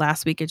now,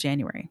 last week of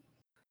January.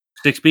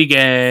 6B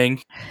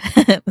gang.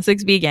 The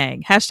 6B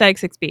gang, hashtag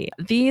 6B.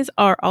 These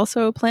are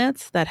also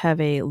plants that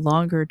have a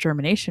longer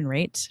germination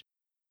rate.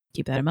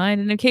 Keep that in mind.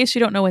 And in case you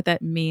don't know what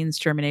that means,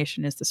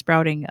 germination is the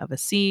sprouting of a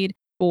seed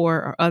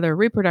or other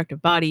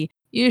reproductive body,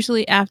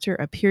 usually after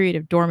a period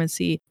of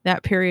dormancy.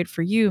 That period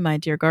for you, my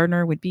dear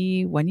gardener, would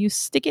be when you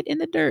stick it in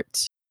the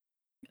dirt.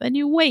 Then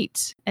you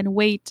wait and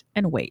wait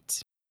and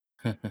wait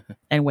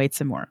and wait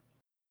some more.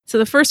 So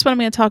the first one I'm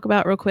going to talk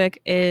about real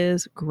quick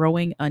is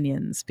growing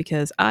onions,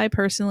 because I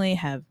personally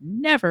have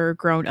never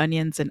grown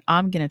onions and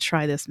I'm going to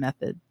try this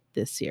method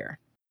this year.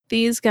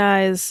 These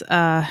guys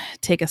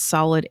take a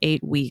solid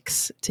 8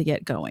 weeks to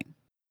get going.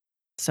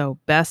 So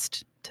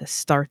best to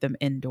start them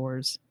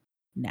indoors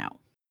now.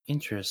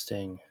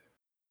 Interesting.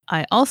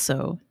 I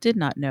also did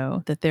not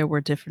know that there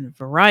were different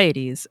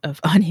varieties of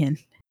onion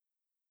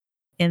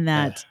in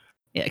that.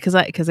 Yeah,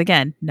 because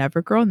again,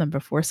 never grown them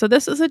before. So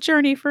this is a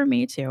journey for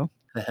me too.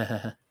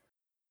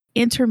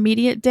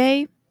 Intermediate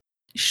day,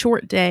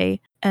 short day,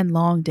 and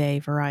long day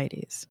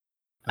varieties.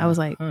 I was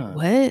like,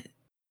 what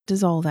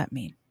does all that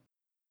mean?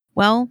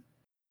 Well,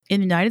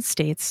 in the United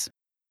States,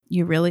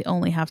 you really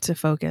only have to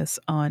focus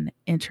on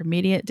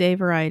intermediate day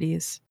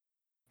varieties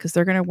because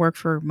they're going to work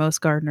for most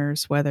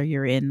gardeners, whether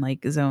you're in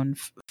like zone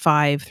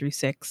 5 through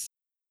 6.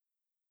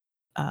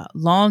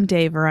 Long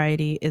day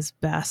variety is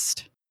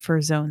best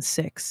for zone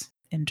 6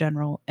 in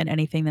general and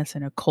anything that's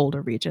in a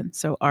colder region,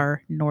 so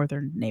our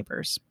northern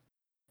neighbors.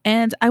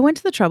 And I went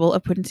to the trouble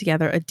of putting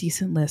together a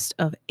decent list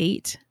of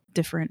 8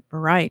 different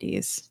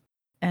varieties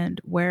and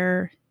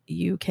where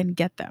you can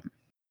get them.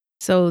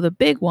 So the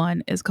big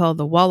one is called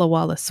the Walla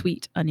Walla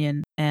Sweet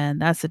Onion,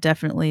 and that's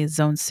definitely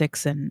zone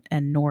 6 and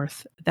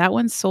north. That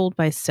one's sold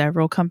by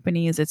several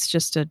companies. It's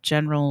just a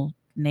general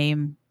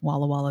name,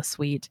 Walla Walla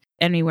Sweet.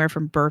 Anywhere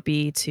from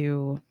Burpee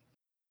to,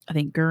 I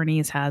think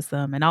Gurney's has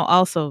them. And I'll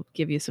also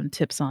give you some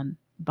tips on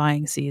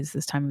buying seeds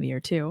this time of year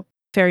too.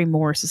 Fairy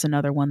Morse is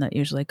another one that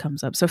usually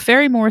comes up. So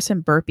Fairy Morse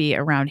and Burpee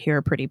around here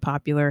are pretty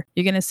popular.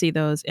 You're going to see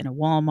those in a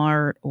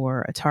Walmart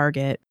or a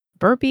Target.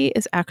 Burpee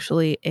is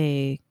actually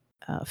a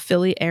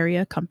Philly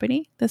area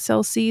company that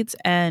sells seeds,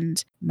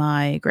 and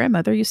my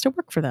grandmother used to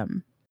work for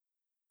them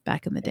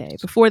back in the day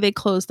before they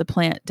closed the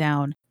plant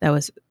down that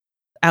was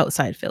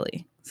outside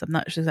Philly. So I'm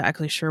not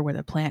exactly sure where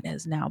the plant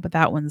is now, but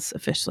that one's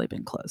officially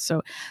been closed.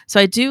 So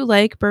I do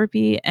like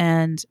Burpee,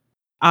 and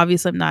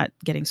obviously I'm not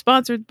getting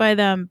sponsored by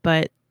them,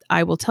 but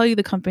I will tell you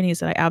the companies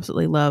that I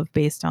absolutely love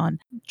based on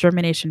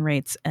germination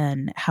rates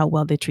and how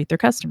well they treat their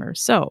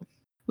customers. So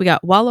We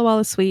got Walla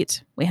Walla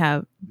Sweet. We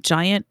have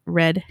Giant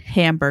Red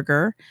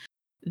Hamburger.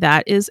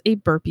 That is a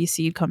burpee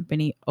seed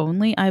company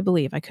only, I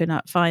believe. I could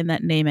not find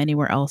that name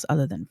anywhere else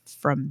other than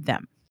from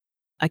them.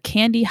 A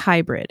candy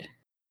hybrid.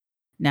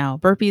 Now,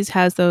 Burpees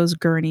has those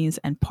gurneys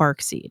and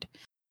Park Seed.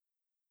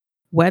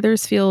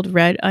 Weathersfield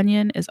Red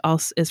Onion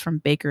is from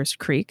Baker's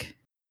Creek,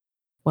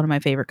 one of my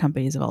favorite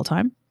companies of all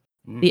time.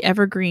 The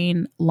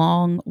evergreen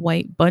long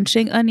white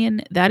bunching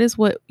onion, that is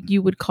what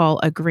you would call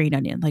a green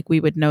onion. Like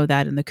we would know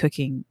that in the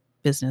cooking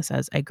business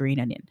as a green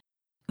onion.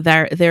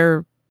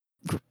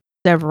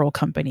 Several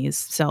companies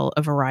sell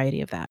a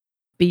variety of that.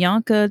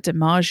 Bianca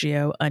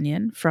DiMaggio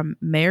onion from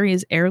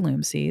Mary's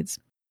Heirloom Seeds,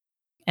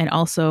 and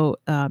also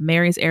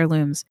Mary's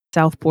Heirlooms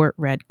Southport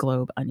Red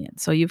Globe onion.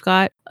 So you've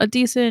got a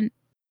decent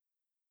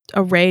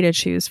array to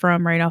choose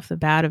from right off the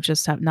bat of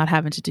just not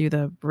having to do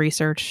the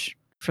research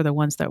for the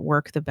ones that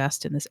work the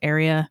best in this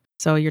area.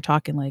 So you're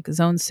talking like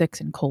zone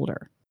 6 and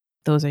colder.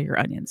 Those are your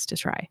onions to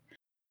try.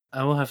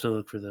 I will have to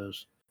look for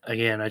those.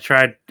 Again, I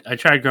tried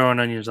growing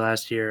onions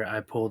last year. I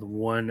pulled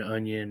one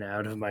onion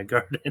out of my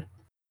garden.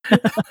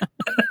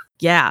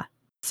 Yeah.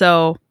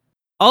 So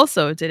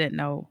also didn't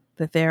know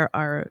that there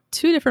are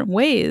 2 different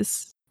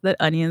ways that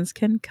onions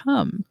can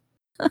come.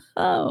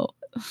 Oh.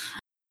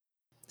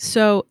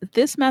 So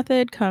this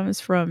method comes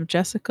from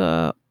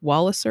Jessica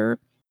Walliser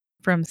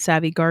from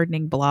Savvy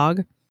Gardening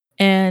blog.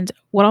 And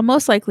what I'll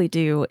most likely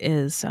do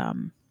is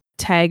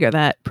tag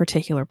that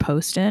particular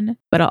post in,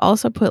 but I'll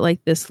also put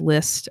like this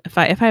list. If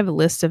I have a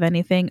list of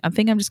anything, I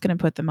think I'm just going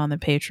to put them on the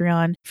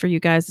Patreon for you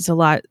guys. It's a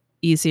lot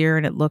easier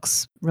and it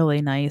looks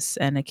really nice,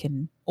 and it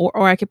can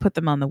or I could put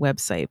them on the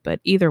website. But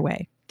either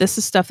way, this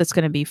is stuff that's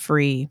going to be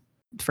free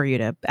for you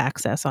to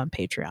access on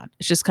Patreon.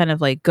 It's just kind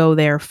of like go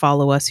there,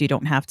 follow us. So you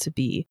don't have to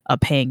be a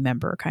paying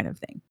member kind of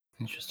thing.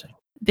 Interesting.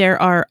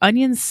 There are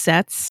onion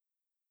sets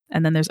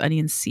and then there's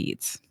onion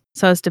seeds.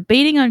 So I was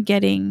debating on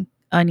getting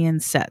onion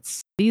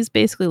sets. These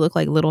basically look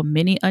like little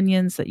mini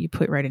onions that you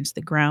put right into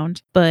the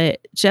ground.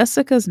 But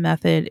Jessica's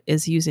method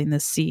is using the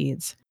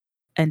seeds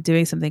and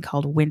doing something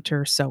called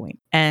winter sowing.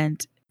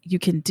 And you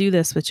can do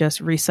this with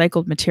just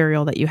recycled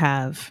material that you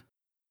have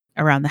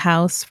around the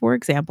house. For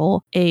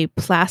example, a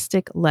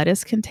plastic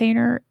lettuce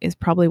container is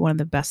probably one of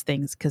the best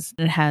things because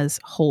it has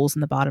holes in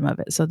the bottom of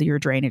it so that your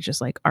drainage is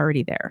like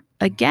already there.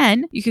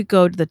 Again, you could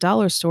go to the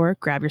dollar store,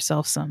 grab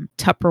yourself some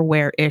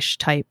Tupperware-ish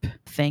type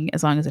thing.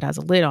 As long as it has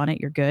a lid on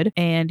it, you're good.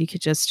 And you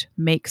could just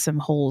make some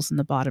holes in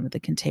the bottom of the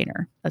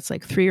container. That's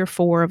like 3 or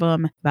 4 of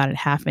them, about a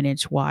half an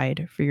inch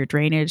wide for your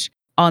drainage.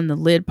 On the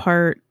lid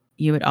part,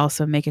 you would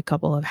also make a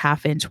couple of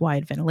half-inch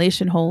wide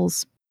ventilation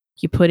holes.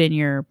 You put in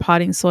your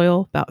potting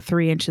soil, about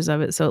 3 inches of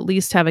it. So at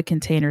least have a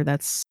container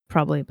that's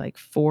probably like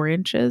 4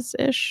 inches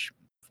ish,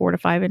 4 to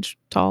 5 inch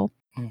tall.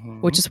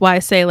 Which is why I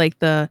say like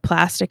the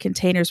plastic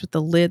containers with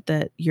the lid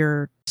that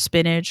your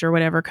spinach or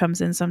whatever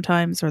comes in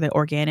sometimes, or the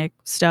organic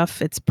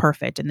stuff, it's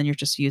perfect. And then you're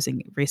just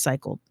using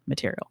recycled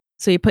material.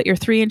 So you put your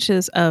 3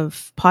 inches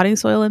of potting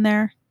soil in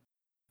there,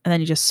 and then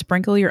you just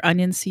sprinkle your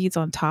onion seeds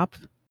on top.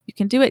 You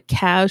can do it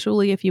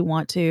casually if you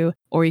want to,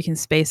 or you can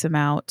space them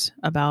out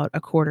about a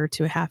quarter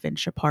to a half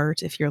inch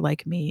apart. If you're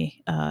like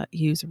me,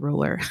 use a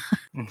ruler.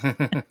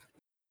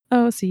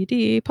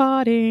 OCD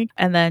potting.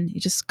 And then you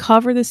just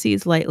cover the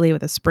seeds lightly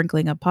with a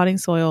sprinkling of potting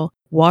soil,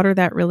 water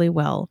that really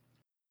well,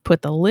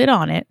 put the lid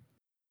on it,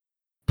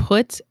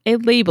 put a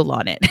label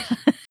on it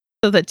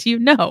so that you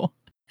know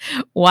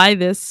why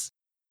this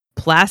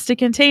plastic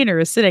container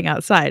is sitting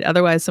outside.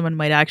 Otherwise, someone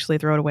might actually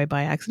throw it away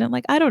by accident.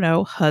 Like, I don't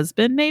know,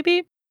 husband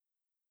maybe?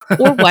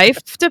 Or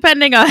wife,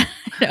 depending on,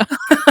 you know.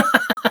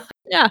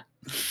 Yeah.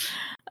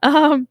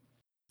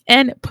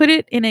 And put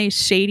it in a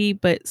shady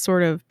but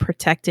sort of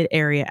protected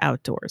area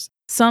outdoors.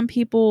 Some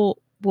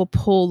people will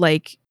pull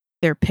like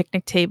their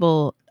picnic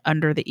table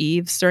under the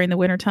eaves during the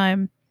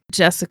wintertime.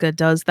 Jessica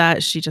does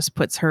that. She just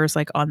puts hers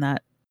like on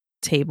that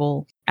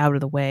table out of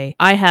the way.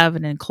 I have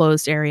an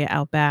enclosed area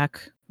out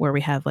back where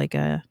we have like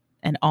an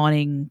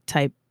awning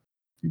type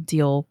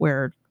deal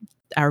where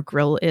our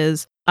grill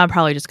is. I'm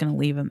probably just going to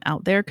leave them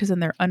out there because then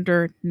they're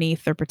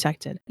underneath, they're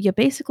protected. You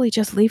basically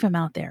just leave them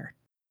out there.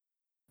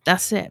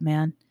 That's it,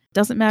 man.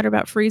 Doesn't matter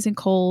about freezing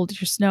cold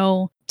or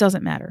snow.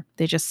 Doesn't matter.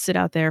 They just sit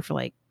out there for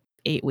like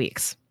 8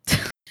 weeks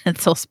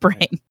until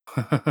spring.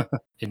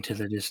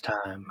 Until it is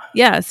time.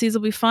 Yeah, seeds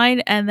will be fine.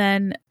 And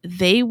then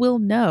they will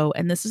know.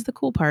 And this is the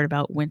cool part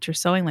about winter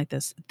sowing like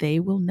this. They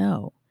will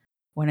know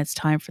when it's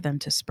time for them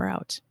to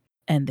sprout.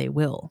 And they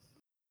will.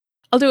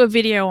 I'll do a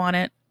video on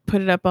it,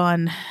 put it up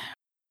on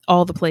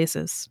all the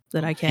places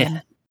that I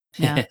can.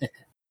 Yeah.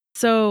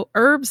 So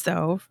herbs,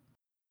 though,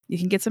 you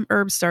can get some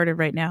herbs started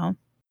right now.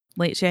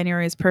 Late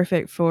January is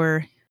perfect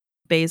for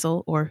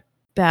basil or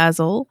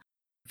basil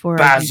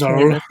for our UK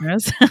Basil.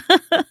 listeners.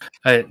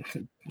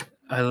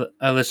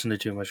 I listen to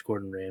too much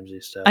Gordon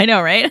Ramsay stuff. I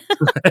know, right?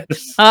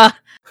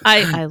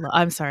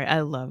 I'm sorry.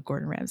 I love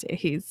Gordon Ramsay.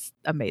 He's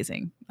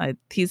amazing.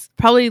 He's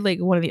probably like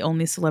one of the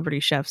only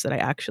celebrity chefs that I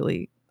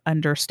actually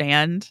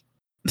understand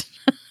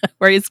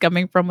where he's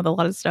coming from with a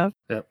lot of stuff.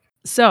 Yep.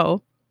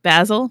 So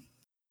basil,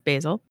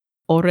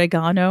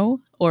 oregano,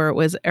 or it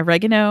was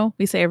oregano.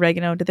 We say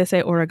oregano. Did they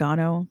say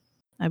oregano?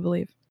 I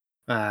believe.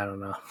 I don't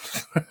know.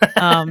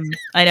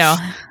 I know.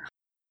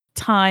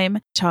 Thyme,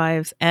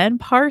 chives, and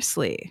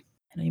parsley.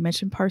 I know you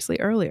mentioned parsley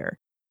earlier.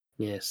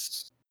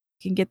 Yes.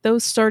 You can get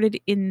those started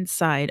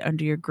inside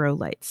under your grow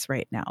lights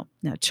right now.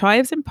 Now,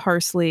 chives and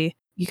parsley,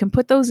 you can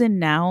put those in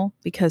now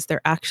because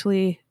they're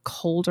actually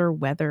colder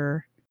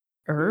weather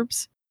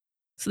herbs.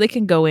 So they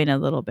can go in a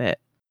little bit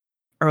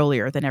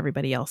earlier than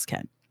everybody else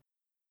can.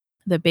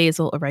 The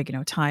basil,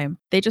 oregano, thyme,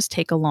 they just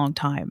take a long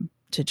time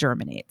to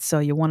germinate. So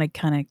you want to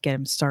kind of get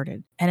them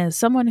started. And as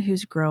someone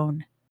who's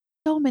grown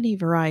so many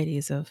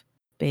varieties of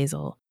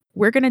basil,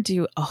 we're going to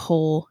do a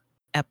whole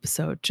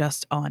episode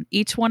just on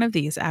each one of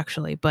these,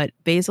 actually. But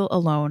basil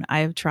alone, I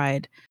have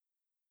tried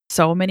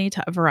so many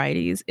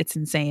varieties. It's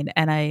insane.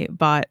 And I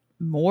bought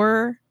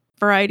more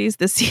varieties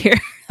this year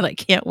that I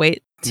can't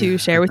wait to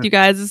share with you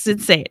guys. It's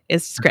insane.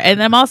 It's great.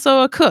 And I'm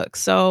also a cook.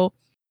 So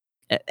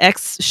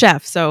ex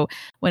chef. So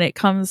when it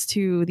comes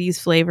to these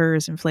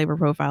flavors and flavor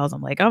profiles,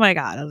 I'm like, oh my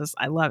god,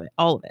 I love it,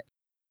 all of it.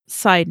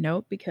 Side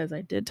note, because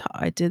I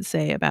did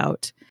say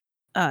about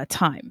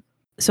thyme.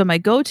 So my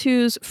go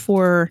tos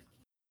for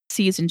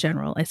seeds in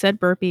general, I said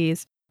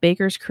burpees,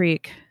 Baker's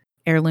Creek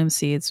heirloom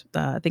seeds.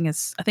 I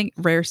think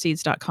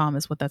rareseeds.com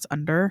is what that's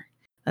under.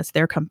 That's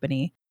their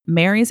company.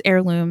 Mary's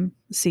heirloom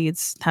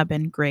seeds have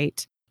been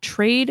great.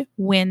 Trade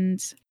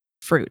Winds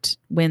Fruit,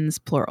 Winds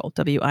plural,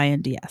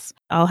 WINDS.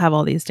 I'll have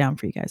all these down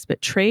for you guys.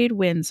 But Trade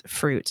Winds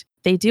Fruit,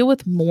 they deal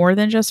with more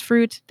than just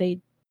fruit. They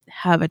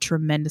have a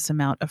tremendous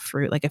amount of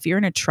fruit. Like if you're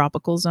in a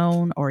tropical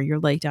zone or you're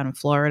like down in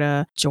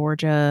Florida,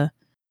 Georgia,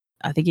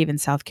 I think even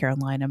South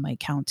Carolina might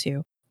count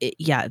too.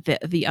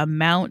 The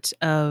amount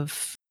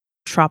of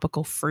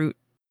tropical fruit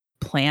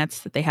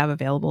plants that they have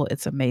available,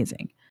 it's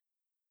amazing.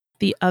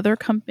 The other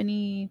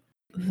company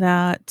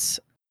that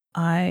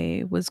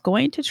I was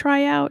going to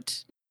try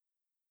out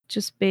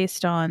just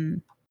based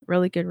on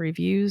really good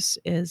reviews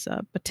is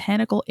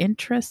Botanical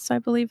Interests, I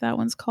believe that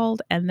one's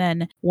called. And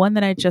then one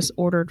that I just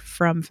ordered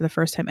from for the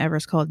first time ever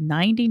is called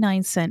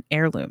 99-cent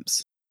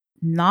Heirlooms.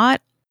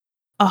 Not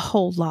a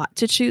whole lot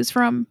to choose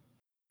from,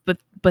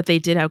 but they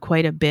did have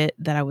quite a bit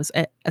that I was,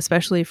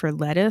 especially for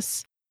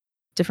lettuce,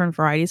 different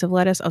varieties of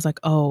lettuce. I was like,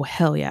 oh,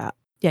 hell yeah.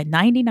 Yeah,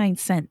 99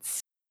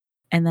 cents.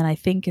 And then I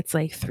think it's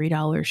like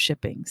 $3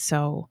 shipping.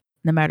 So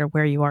no matter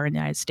where you are in the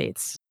United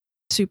States,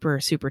 super,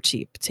 super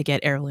cheap to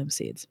get heirloom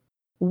seeds.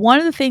 One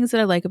of the things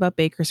that I like about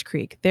Baker's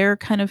Creek, they're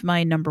kind of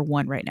my number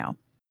one right now.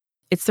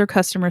 It's their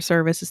customer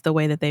service, it's the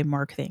way that they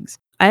mark things.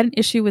 I had an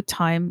issue with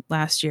thyme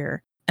last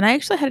year, and I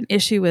actually had an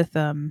issue with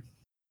some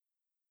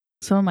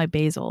of my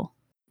basil.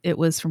 It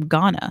was from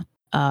Ghana.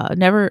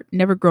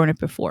 Never grown it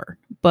before,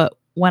 but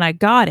when I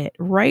got it,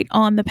 right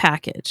on the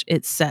package,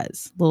 it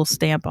says, little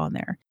stamp on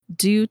there,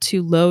 due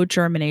to low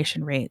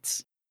germination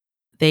rates,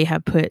 they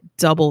have put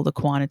double the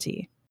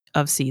quantity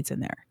of seeds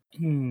in there.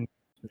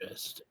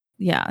 Interesting.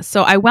 Yeah.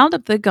 So I wound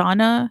up, the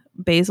Ghana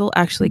basil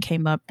actually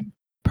came up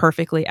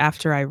perfectly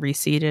after I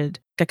reseeded.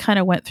 I kind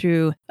of went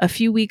through a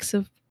few weeks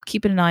of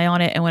keeping an eye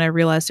on it. And when I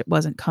realized it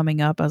wasn't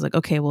coming up, I was like,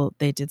 okay, well,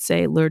 they did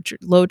say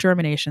low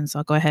germination. So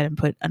I'll go ahead and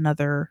put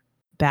another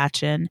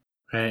batch in.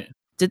 Right.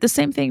 Did the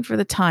same thing for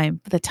the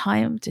thyme, but the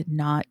thyme did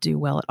not do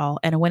well at all.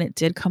 And when it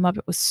did come up,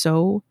 it was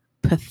so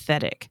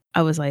pathetic.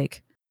 I was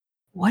like,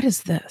 what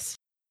is this?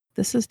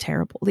 This is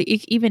terrible.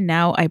 Even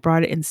now, I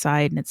brought it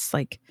inside and it's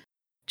like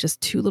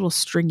just two little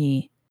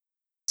stringy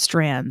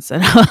strands.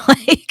 And I'm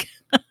like,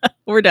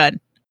 we're done.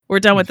 We're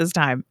done with this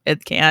time.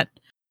 It can't,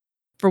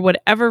 for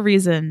whatever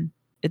reason,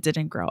 it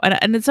didn't grow.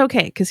 And it's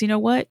okay. Because you know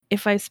what?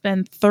 If I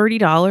spend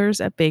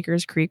 $30 at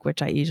Baker's Creek,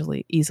 which I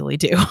easily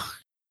do,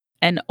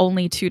 and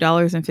only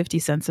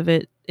 $2.50 of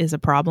it is a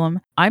problem,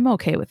 I'm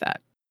okay with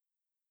that.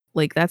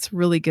 Like, that's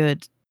really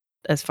good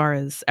as far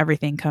as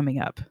everything coming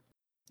up.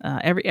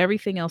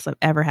 Everything else I've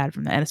ever had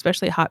from that, and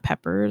especially hot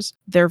peppers,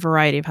 their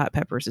variety of hot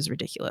peppers is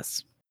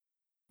ridiculous.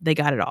 They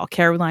got it all.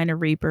 Carolina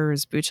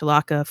Reapers,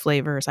 Buchalaka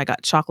flavors. I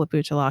got chocolate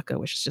Buchalaka,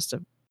 which is just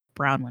a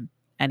brown one.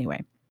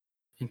 Anyway.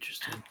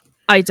 Interesting.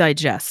 I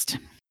digest.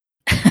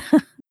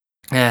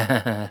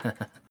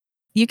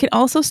 You can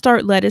also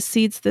start lettuce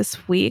seeds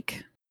this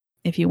week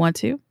if you want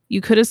to. You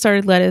could have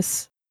started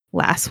lettuce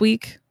last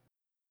week,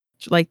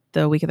 like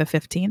the week of the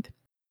 15th.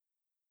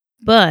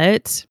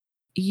 But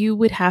you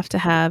would have to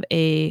have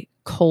a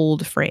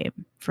cold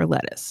frame for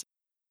lettuce.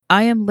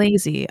 I am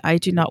lazy. I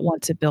do not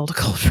want to build a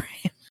cold frame.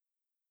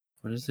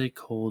 What is a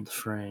cold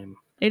frame?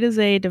 It is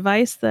a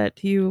device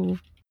that you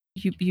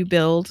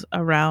build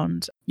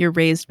around your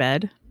raised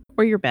bed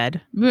or your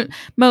bed.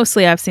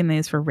 Mostly I've seen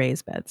these for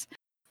raised beds.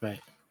 Right.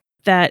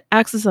 That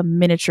acts as a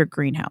miniature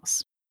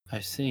greenhouse.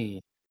 I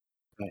see.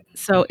 Right.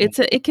 So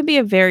it can be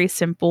a very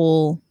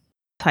simple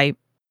type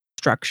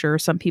structure.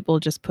 Some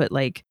people just put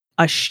like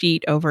a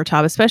sheet over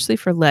top, especially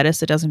for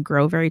lettuce. It doesn't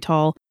grow very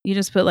tall. You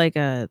just put like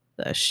a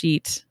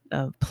sheet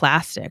of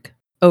plastic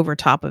over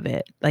top of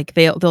it. Like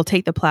they'll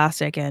take the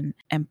plastic and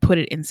put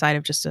it inside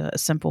of just a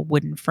simple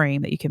wooden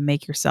frame that you can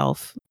make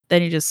yourself.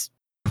 Then you just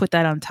put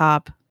that on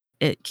top.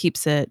 It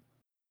keeps it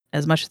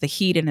as much of the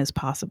heat in as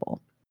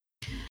possible.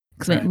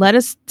 Because Right.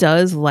 lettuce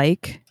does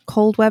like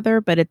cold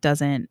weather, but it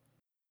doesn't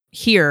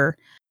here.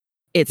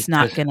 It's It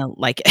not does, gonna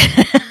like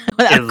it it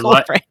without cold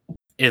li- frame.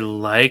 it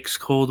likes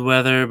cold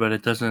weather, but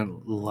it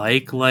doesn't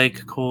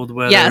like cold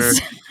weather. Yes.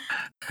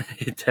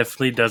 It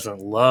definitely doesn't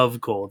love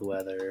cold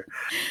weather.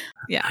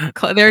 Yeah.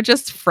 They're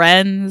just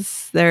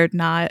friends. They're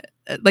not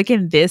like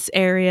in this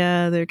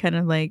area. They're kind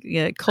of like,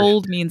 yeah,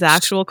 cold means S-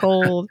 actual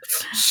cold.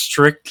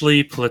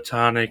 Strictly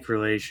platonic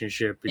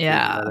relationship between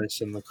Yeah.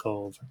 lettuce and the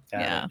cold.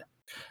 Got Yeah. it.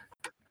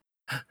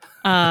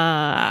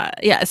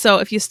 Yeah, so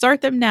if you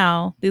start them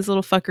now, these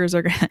little fuckers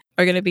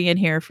are gonna be in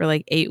here for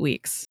like 8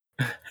 weeks.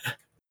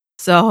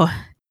 So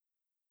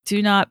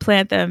do not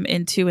plant them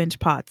in 2-inch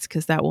pots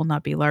because that will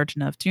not be large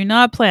enough. Do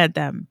not plant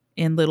them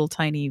in little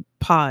tiny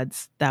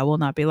pods. That will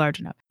not be large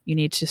enough. You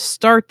need to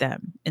start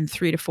them in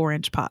 3 to 4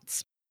 inch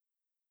pots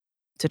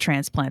to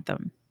transplant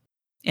them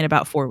in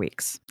about 4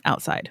 weeks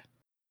outside.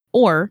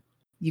 Or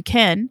you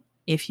can,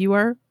 if you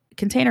are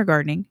container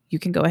gardening, you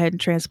can go ahead and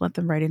transplant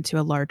them right into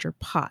a larger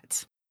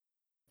pot.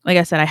 Like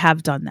I said, I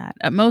have done that.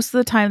 Most of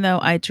the time, though,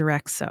 I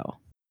direct sow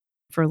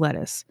for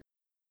lettuce.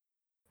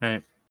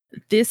 Right.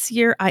 This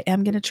year, I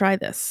am going to try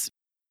this.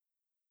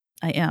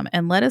 I am.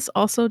 And lettuce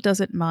also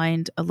doesn't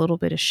mind a little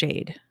bit of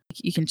shade.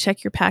 You can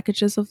check your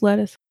packages of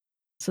lettuce.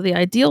 So, the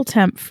ideal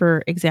temp,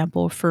 for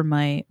example, for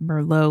my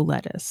Merlot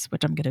lettuce,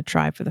 which I'm going to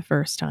try for the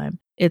first time,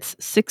 it's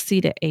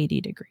 60 to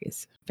 80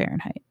 degrees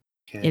Fahrenheit.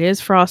 It Okay.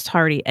 is frost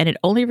hardy and it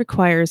only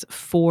requires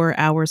 4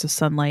 hours of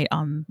sunlight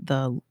on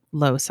the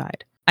low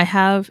side. I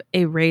have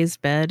a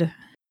raised bed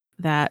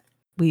that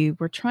we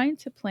were trying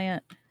to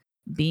plant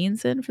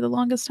beans in for the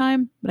longest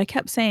time, but I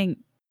kept saying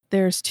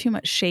there's too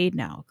much shade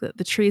now.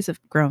 The trees have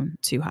grown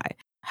too high.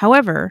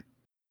 However,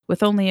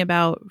 with only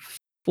about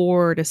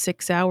 4 to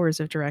 6 hours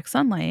of direct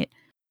sunlight,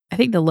 I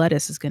think the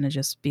lettuce is going to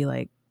just be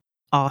like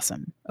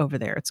awesome over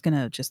there. It's going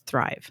to just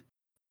thrive.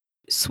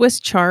 Swiss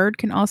chard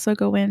can also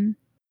go in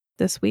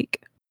this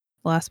week,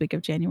 last week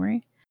of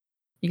January.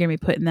 You're going to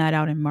be putting that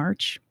out in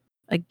March.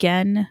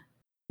 Again,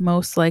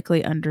 most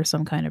likely under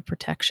some kind of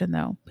protection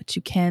though, but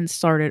you can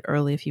start it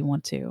early if you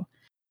want to.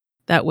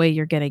 That way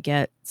you're going to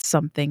get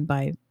something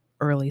by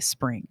early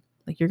spring.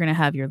 Like you're going to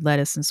have your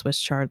lettuce and Swiss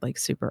chard like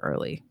super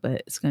early,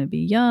 but it's going to be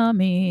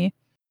yummy.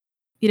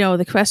 You know,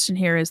 the question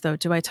here is though,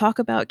 do I talk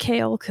about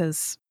kale?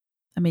 Because,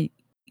 I mean,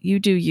 you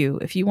do you.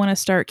 If you want to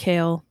start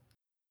kale,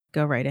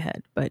 go right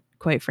ahead. But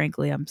quite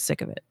frankly, I'm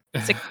sick of it.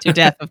 Sick to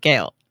death of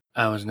kale.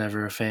 I was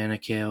never a fan of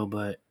kale,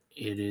 but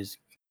it is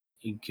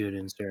good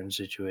in certain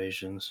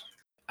situations.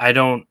 I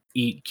don't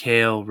eat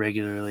kale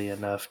regularly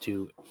enough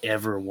to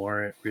ever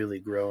warrant really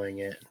growing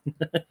it.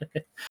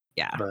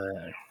 Yeah.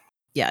 But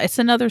Yeah, it's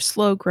another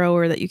slow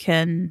grower that you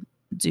can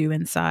do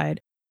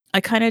inside.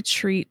 I kind of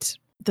treat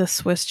the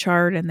Swiss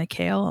chard and the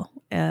kale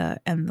and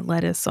the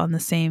lettuce on the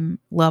same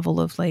level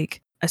of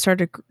like, I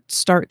started to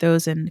start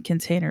those in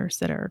containers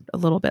that are a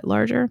little bit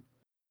larger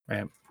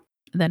right.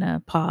 than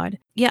a pod.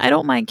 Yeah, I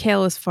don't mind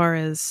kale as far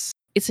as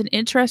it's an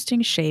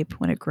interesting shape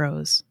when it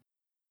grows.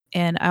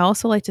 And I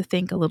also like to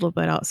think a little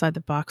bit outside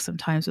the box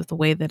sometimes with the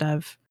way that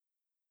I've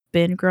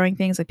been growing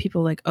things. Like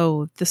people are like,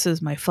 oh, this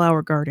is my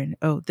flower garden.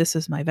 Oh, this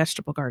is my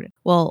vegetable garden.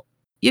 Well,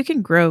 you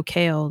can grow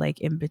kale like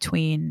in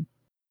between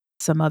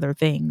some other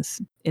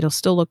things. It'll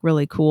still look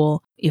really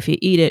cool. If you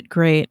eat it,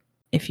 great.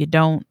 If you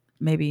don't,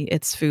 maybe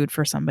it's food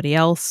for somebody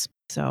else.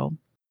 So,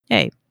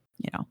 hey,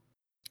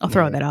 I'll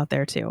throw Right. that out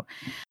there too.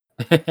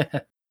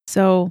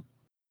 So,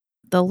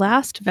 the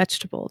last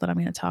vegetable that I'm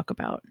going to talk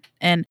about,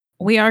 and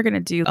we are going to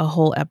do a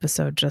whole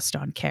episode just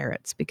on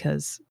carrots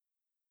because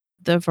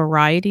the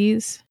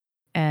varieties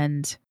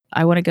and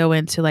I want to go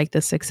into like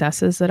the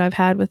successes that I've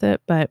had with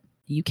it, but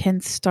you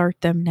can start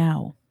them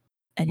now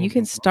and you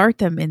can Mhm. start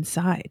them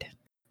inside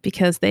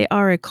because they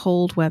are a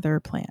cold weather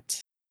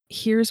plant.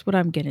 Here's what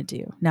I'm going to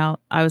do. Now,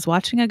 I was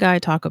watching a guy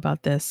talk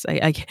about this.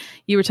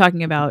 You were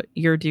talking about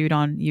your dude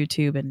on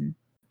YouTube and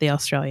the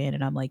Australian,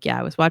 and I'm like, yeah,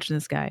 I was watching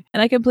this guy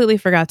and I completely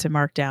forgot to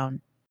mark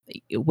down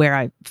where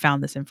I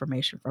found this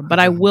information from, but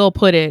I will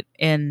put it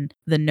in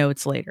the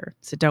notes later.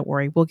 So don't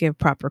worry, we'll give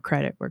proper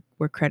credit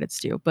where credit's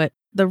due. But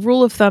the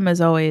rule of thumb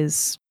is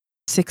always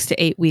 6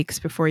 to 8 weeks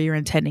before you're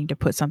intending to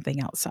put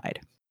something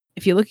outside.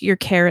 If you look at your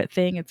carrot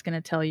thing, it's going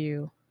to tell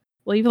you,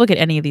 well, if you look at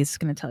any of these, it's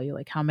going to tell you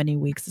like how many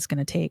weeks it's going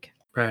to take.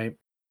 Right.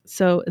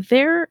 So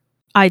their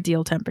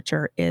ideal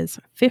temperature is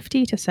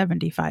 50 to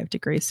 75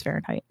 degrees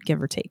Fahrenheit, give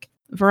or take.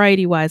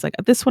 Variety wise, like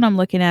this one I'm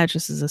looking at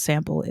just as a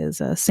sample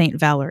is St.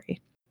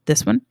 Valerie.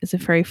 This one is a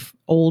very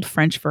old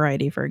French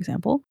variety, for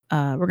example.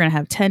 We're going to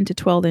have 10 to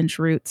 12-inch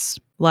roots,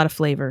 a lot of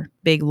flavor,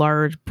 big,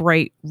 large,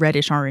 bright,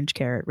 reddish orange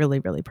carrot, really,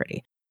 really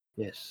pretty.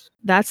 Yes.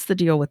 That's the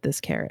deal with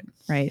this carrot,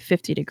 right?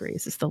 50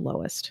 degrees is the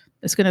lowest.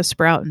 It's going to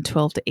sprout in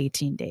 12 to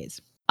 18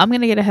 days. I'm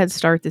going to get a head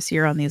start this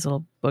year on these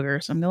little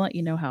boogers. I'm going to let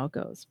you know how it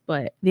goes.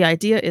 But the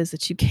idea is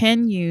that you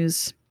can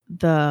use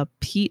the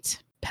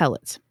peat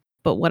pellets.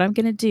 But what I'm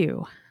going to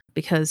do,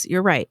 because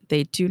you're right,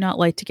 they do not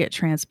like to get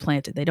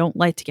transplanted. They don't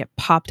like to get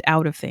popped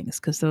out of things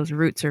because those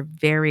roots are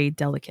very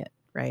delicate,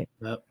 right?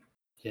 Yep.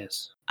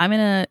 Yes. I'm going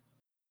to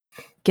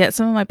get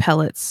some of my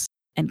pellets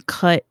and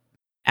cut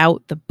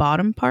out the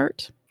bottom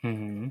part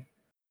Mm-hmm.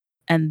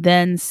 and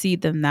then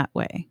seed them that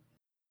way.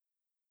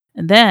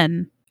 And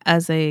then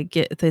as they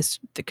get this,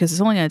 because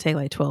it's only going to take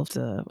like 12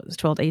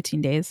 to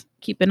 18 days,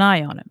 keep an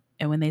eye on them.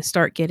 And when they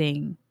start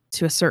getting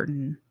to a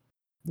certain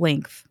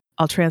length,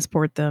 I'll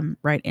transport them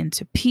right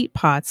into peat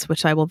pots,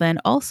 which I will then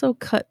also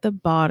cut the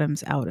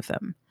bottoms out of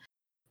them.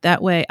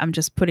 That way, I'm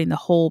just putting the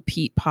whole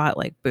peat pot,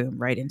 like, boom,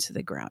 right into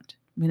the ground.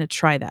 I'm going to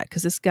try that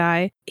because this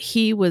guy,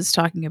 he was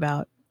talking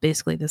about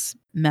basically this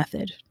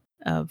method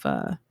of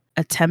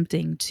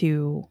attempting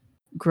to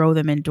grow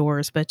them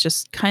indoors, but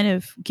just kind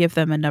of give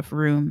them enough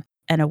room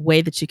and a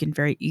way that you can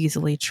very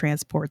easily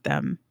transport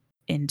them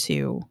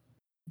into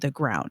the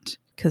ground.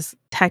 Because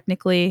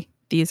technically,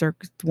 these are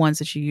ones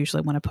that you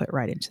usually want to put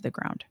right into the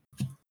ground.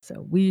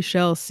 So we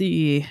shall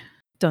see.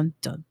 Dun,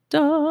 dun,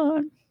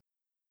 dun.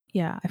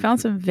 Yeah, I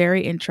found some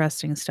very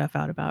interesting stuff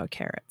out about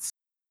carrots.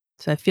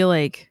 So I feel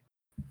like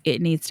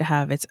it needs to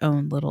have its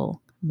own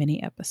little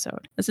mini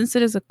episode. But since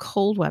it is a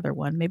cold weather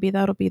one, maybe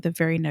that'll be the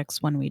very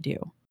next one we do.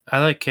 I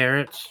like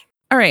carrots.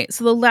 All right,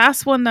 so the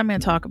last one that I'm going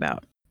to talk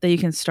about that you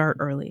can start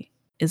early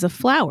is a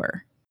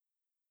flower.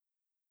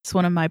 It's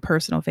one of my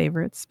personal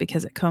favorites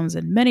because it comes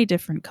in many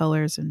different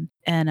colors and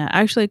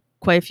actually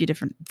quite a few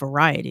different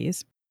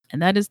varieties,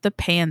 and that is the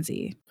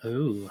pansy.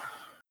 Ooh.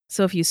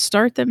 So if you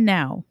start them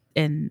now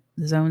in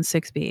zone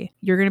 6B,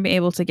 you're going to be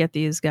able to get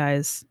these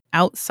guys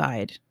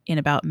outside in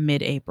about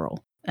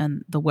mid-April,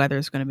 and the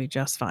weather's going to be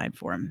just fine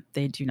for them.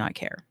 They do not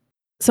care.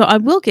 So I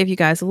will give you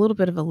guys a little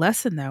bit of a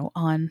lesson though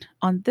on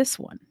this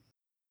one.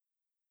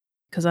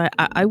 Because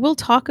I will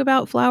talk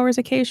about flowers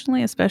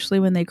occasionally, especially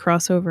when they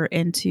cross over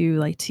into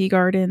like tea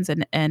gardens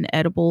and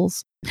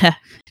edibles.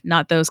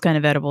 Not those kind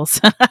of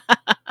edibles.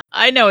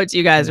 I know what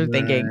you guys are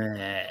thinking.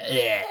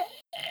 Yeah.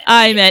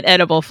 I meant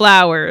edible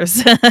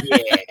flowers.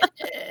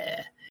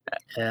 Yeah.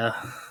 Yeah.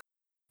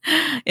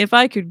 If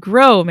I could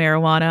grow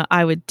marijuana,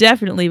 I would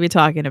definitely be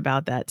talking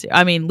about that too.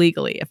 I mean,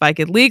 legally, if I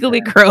could legally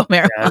grow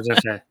Yeah, I was marijuana.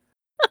 gonna say,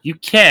 you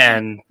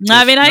can, I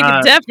just mean, I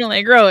could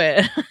definitely grow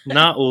it.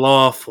 not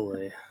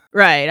lawfully.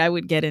 Right, I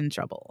would get in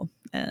trouble.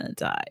 And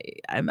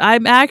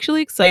I'm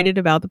actually excited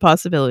about the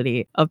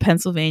possibility of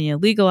Pennsylvania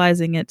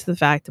legalizing it to the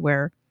fact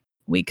where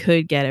we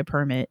could get a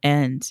permit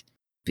and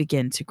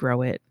begin to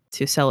grow it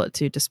to sell it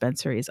to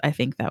dispensaries. I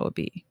think that would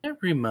be That a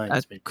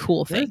reminds me.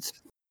 cool thing.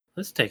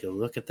 Let's take a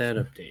look at that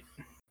update.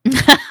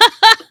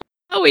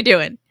 How we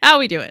doing? How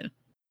we doing?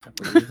 I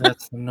believe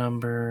that's the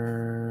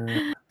number.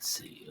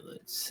 Let's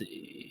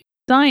see.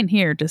 Sign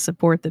here to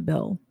support the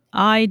bill.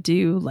 I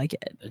do like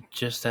it.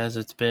 Just as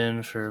it's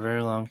been for a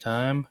very long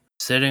time,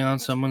 sitting on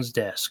someone's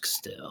desk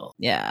still.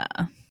 Yeah.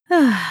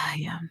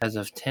 Yeah. As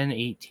of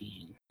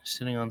 10/18,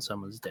 sitting on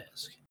someone's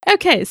desk.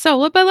 Okay,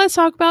 so but let's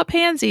talk about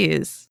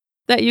pansies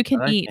that you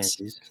can I like eat.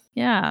 pansies.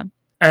 Yeah.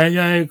 I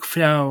like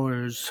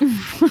flowers.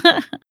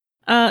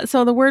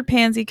 So the word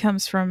pansy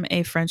comes from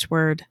a French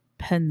word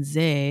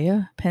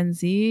pensée.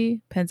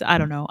 I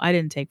don't know. I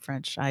didn't take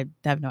French. I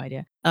have no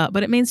idea.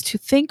 But it means to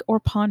think or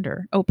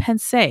ponder. Oh,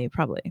 pensée,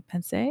 probably.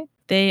 Pensée?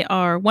 They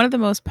are one of the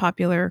most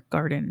popular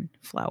garden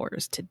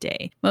flowers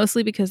today,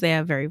 mostly because they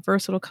have very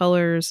versatile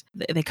colors.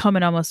 They come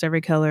in almost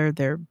every color.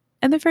 They're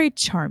very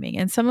charming.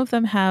 And some of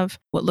them have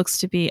what looks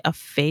to be a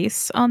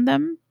face on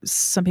them.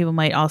 Some people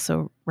might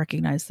also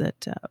recognize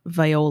that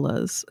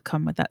violas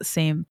come with that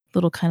same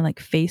little kind of like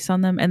face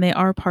on them. And they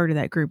are part of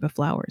that group of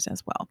flowers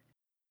as well.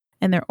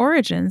 And their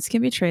origins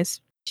can be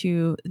traced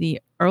to the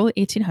early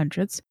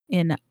 1800s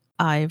in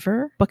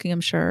Iver,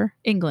 Buckinghamshire,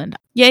 England.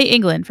 Yay,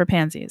 England for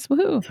pansies.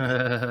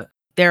 Woohoo.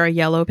 There are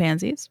yellow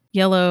pansies,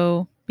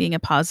 yellow being a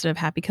positive,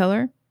 happy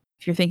color.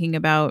 If you're thinking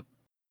about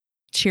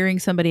cheering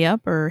somebody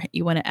up or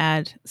you want to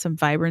add some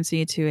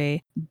vibrancy to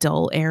a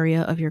dull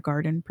area of your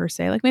garden per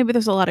se, like maybe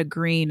there's a lot of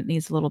green, it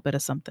needs a little bit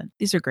of something.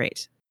 These are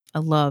great. I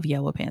love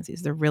yellow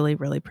pansies. They're really,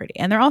 really pretty.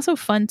 And they're also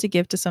fun to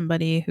give to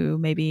somebody who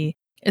maybe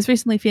is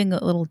recently feeling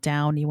a little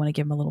down. You want to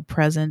give them a little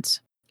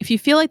present. If you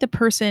feel like the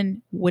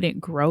person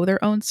wouldn't grow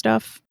their own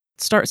stuff,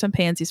 start some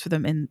pansies for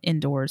them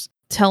indoors.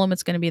 Tell them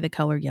it's going to be the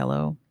color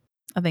yellow.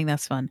 I think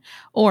that's fun.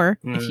 Or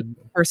if the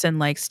person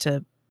likes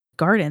to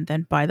garden,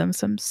 then buy them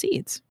some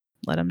seeds.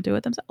 Let them do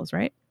it themselves,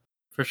 right?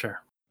 For sure.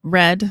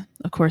 Red,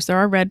 of course, there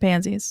are red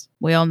pansies.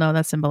 We all know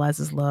that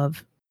symbolizes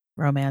love,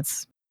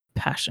 romance,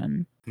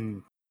 passion.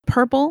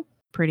 Purple,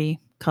 pretty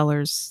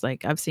colors.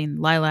 Like I've seen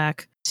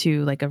lilac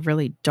to like a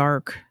really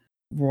dark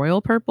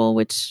royal purple,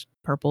 which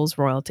purple's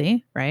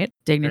royalty, right?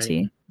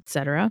 Dignity, Right.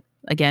 etc.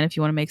 Again, if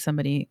you want to make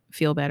somebody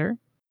feel better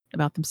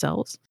about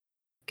themselves,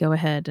 go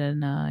ahead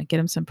and get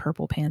them some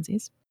purple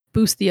pansies.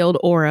 Boost the old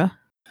aura.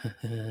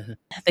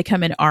 They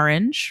come in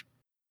orange,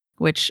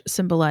 which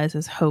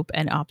symbolizes hope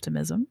and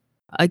optimism.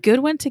 A good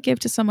one to give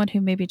to someone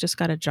who maybe just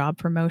got a job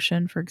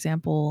promotion, for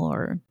example,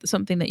 or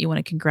something that you want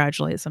to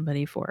congratulate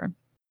somebody for.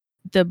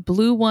 The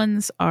blue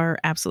ones are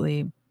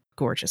absolutely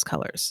gorgeous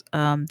colors.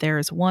 There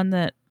is one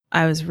that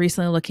I was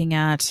recently looking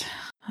at,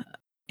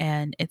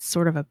 and it's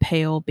sort of a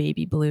pale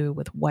baby blue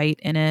with white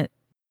in it.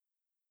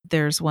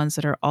 There's ones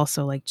that are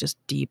also like just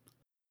deep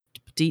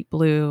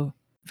blue,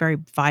 very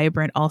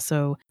vibrant,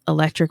 also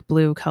electric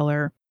blue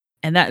color.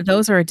 And that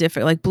those are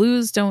different. Like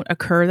blues don't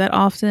occur that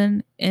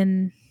often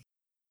in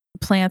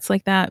plants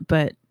like that,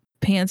 but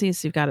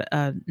pansies, you've got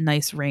a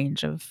nice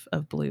range of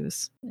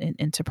blues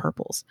into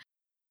purples.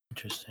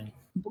 Interesting.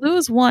 Blue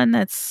is one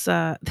that's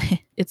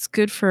it's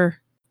good for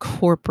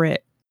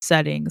corporate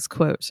settings,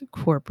 quote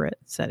corporate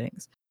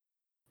settings.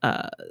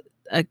 Uh,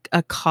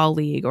 a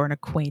colleague or an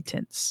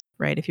acquaintance,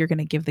 right? If you're going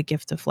to give the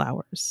gift of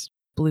flowers,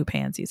 blue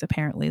pansies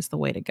apparently is the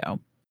way to go.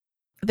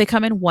 They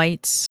come in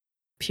white,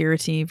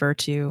 purity,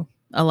 virtue.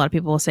 A lot of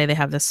people will say they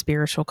have this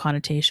spiritual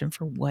connotation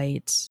for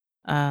white.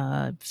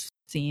 I've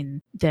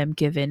seen them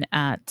given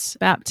at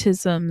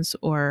baptisms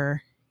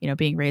or,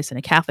 being raised in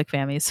a Catholic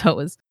family. So it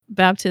was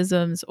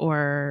baptisms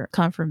or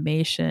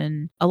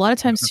confirmation. A lot of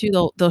times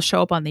too, they'll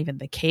show up on even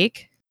the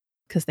cake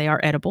because they are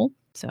edible.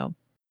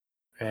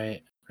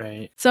 Right,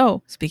 right.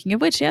 So speaking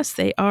of which, yes,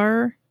 they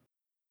are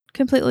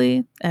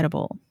completely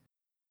edible.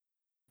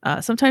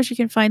 Sometimes you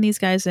can find these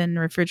guys in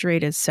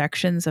refrigerated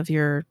sections of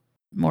your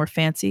more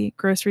fancy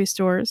grocery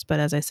stores, but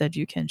as I said,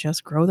 you can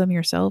just grow them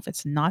yourself.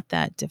 It's not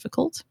that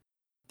difficult.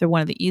 They're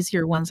one of the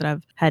easier ones that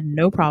I've had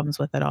no problems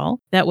with at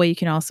all. That way, you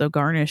can also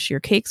garnish your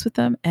cakes with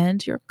them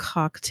and your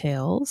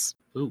cocktails.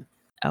 Ooh.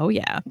 Oh,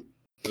 yeah.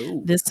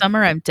 Ooh. This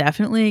summer, I'm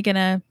definitely going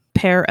to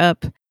pair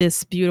up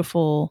this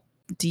beautiful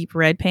deep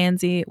red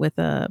pansy with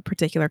a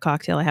particular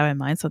cocktail I have in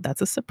mind. So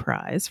that's a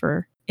surprise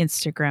for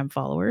Instagram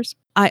followers.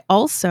 I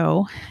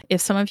also, if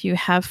some of you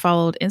have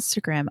followed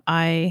Instagram,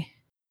 I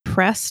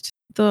pressed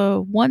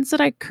the ones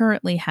that I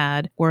currently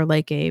had were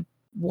like a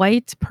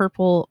white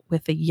purple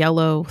with a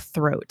yellow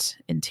throat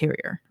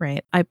interior,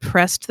 right? I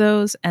pressed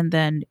those and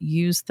then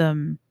used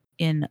them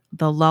in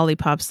the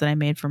lollipops that I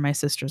made for my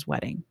sister's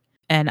wedding.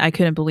 And I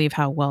couldn't believe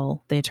how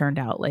well they turned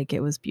out. Like it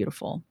was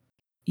beautiful.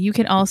 You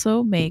can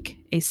also make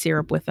a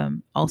syrup with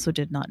them. Also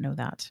did not know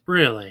that.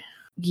 Really?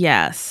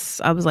 Yes.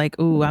 I was like,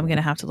 ooh, I'm going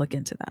to have to look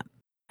into that.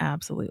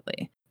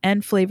 Absolutely.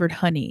 And flavored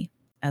honey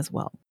as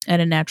well,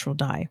 and a natural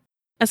dye.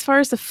 As far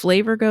as the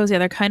flavor goes, yeah,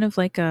 they're kind of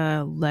like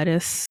a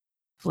lettuce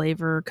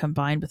flavor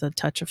combined with a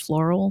touch of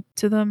floral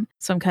to them.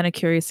 So I'm kind of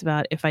curious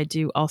about if I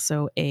do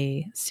also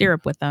a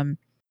syrup with them,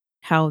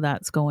 how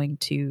that's going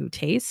to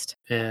taste.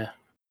 Yeah.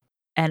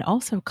 And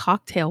also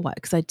cocktail what?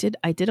 Because I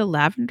did a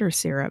lavender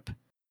syrup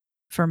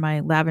for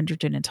my lavender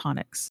gin and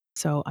tonics.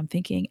 So I'm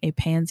thinking a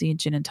pansy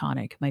gin and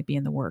tonic might be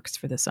in the works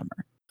for this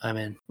summer. I'm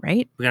in.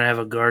 Right? We're gonna have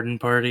a garden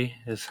party.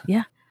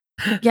 Yeah.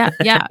 Yeah.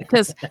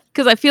 Because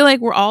I feel like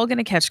we're all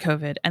gonna catch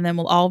COVID and then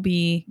we'll all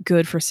be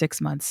good for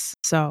 6 months.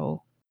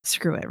 So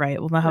screw it, right?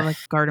 We'll not have like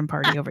a garden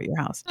party over at your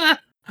house.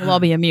 We'll all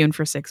be immune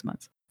for 6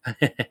 months.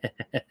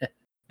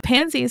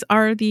 Pansies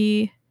are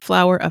the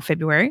flower of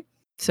February.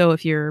 So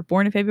if you're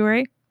born in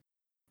February,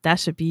 that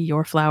should be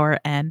your flower,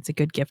 and it's a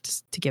good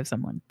gift to give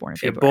someone born in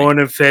If you're February. born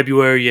in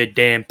February, you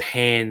damn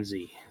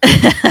pansy.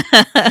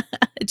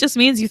 It just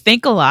means you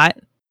think a lot.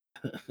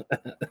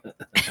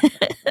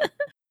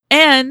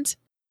 And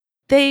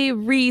they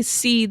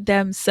reseed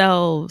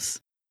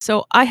themselves.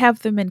 So I have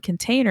them in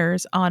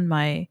containers on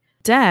my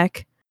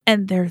deck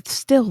and they're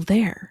still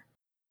there.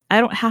 I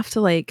don't have to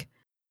like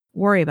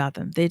worry about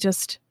them. They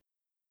just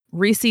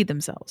reseed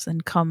themselves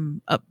and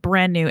come up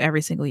brand new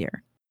every single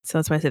year. So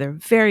that's why I say they're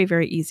very,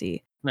 very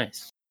easy.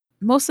 Nice.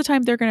 Most of the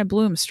time, they're going to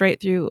bloom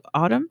straight through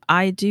autumn.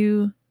 I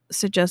do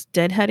suggest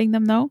deadheading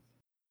them though.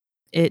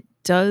 It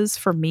does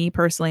for me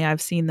personally.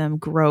 I've seen them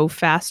grow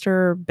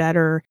faster,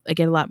 better. I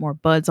get a lot more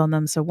buds on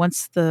them. So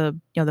once the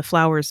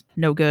flower's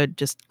no good,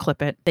 just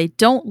clip it. They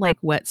don't like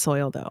wet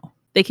soil though.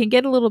 They can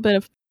get a little bit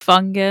of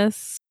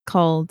fungus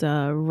called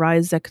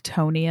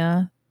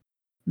rhizoctonia.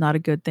 Not a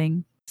good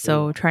thing.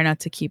 So try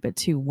not to keep it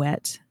too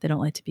wet. They don't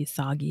like to be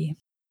soggy.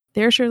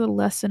 There's your little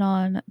lesson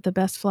on the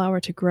best flower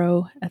to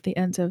grow at the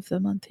end of the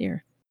month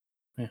here.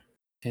 Yeah.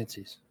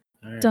 Pansies.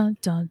 All right. Dun,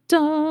 dun,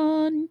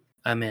 dun.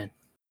 I'm in.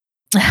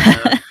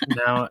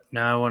 Now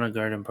I want a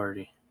garden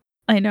party.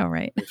 I know,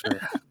 right? I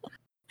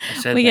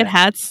said We that. get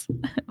hats.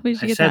 We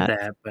should I get said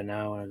hats. that, but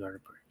now I want a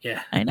garden party.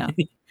 Yeah. I know.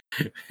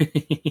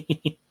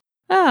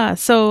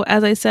 So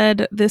as I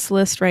said, this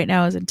list right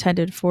now is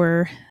intended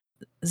for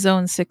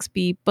Zone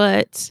 6B,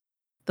 but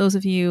those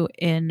of you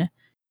in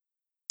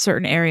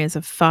certain areas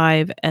of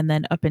 5 and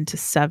then up into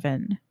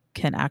 7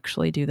 can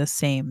actually do the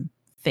same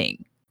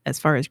thing as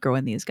far as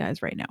growing these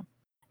guys right now.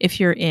 If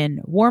you're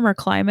in warmer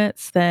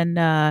climates, then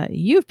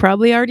you've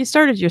probably already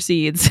started your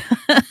seeds.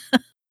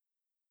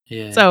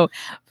 Yeah. So,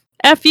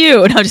 F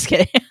you. No, just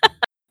kidding.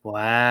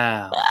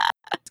 Wow.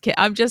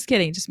 I'm just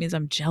kidding. It just means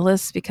I'm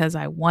jealous because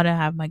I want to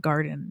have my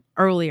garden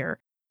earlier.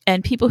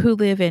 And people who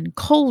live in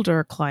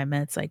colder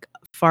climates, like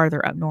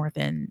farther up north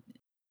in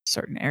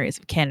certain areas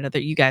of Canada,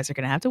 that you guys are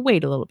going to have to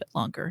wait a little bit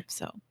longer.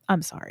 So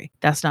I'm sorry.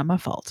 That's not my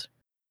fault.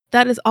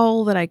 That is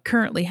all that I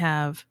currently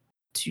have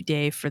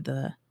today for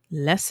the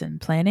lesson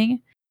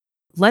planning.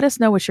 Let us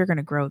know what you're going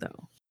to grow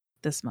though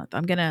this month.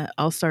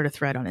 I'll start a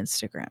thread on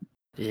Instagram.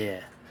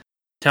 Yeah.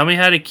 Tell me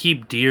how to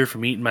keep deer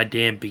from eating my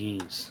damn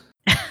beans.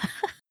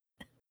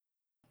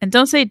 And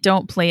don't say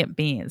don't plant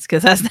beans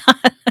because that's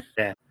not.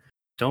 Yeah.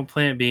 Don't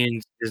plant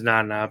beans is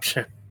not an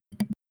option.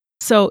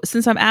 So,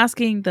 since I'm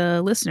asking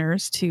the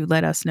listeners to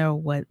let us know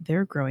what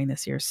they're growing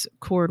this year,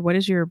 Cord, what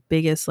is your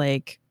biggest,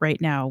 like, right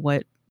now?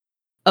 What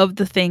of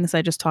the things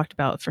I just talked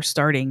about for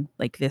starting,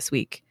 like, this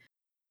week,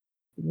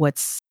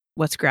 what's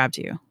grabbed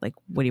you? Like,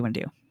 what do you want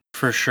to do?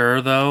 For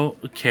sure, though,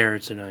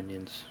 carrots and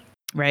onions.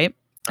 Right?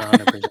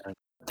 100%.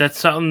 That's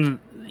something,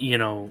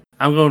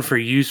 I'm going for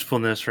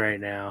usefulness right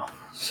now.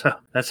 So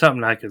that's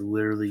something I could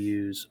literally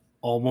use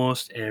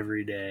almost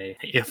every day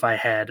if I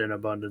had an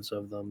abundance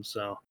of them.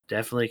 So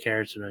definitely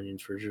carrots and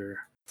onions for sure.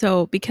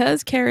 So,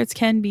 because carrots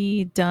can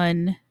be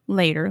done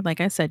later, like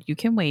I said, you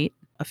can wait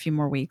a few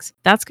more weeks.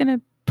 That's going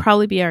to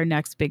probably be our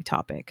next big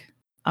topic.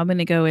 I'm going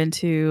to go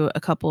into a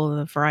couple of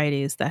the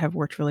varieties that have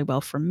worked really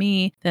well for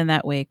me. Then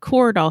that way,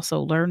 Cord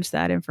also learns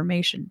that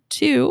information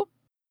too,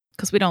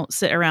 because we don't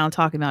sit around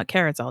talking about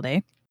carrots all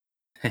day.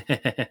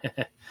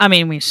 I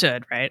mean, we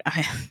should, right?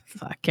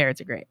 Carrots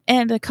are great.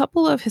 And a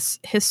couple of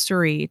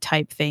history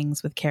type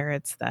things with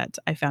carrots that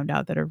I found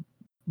out that are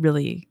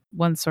really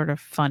one sort of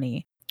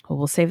funny. Well,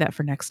 we'll save that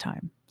for next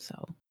time.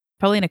 So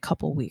probably in a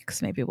couple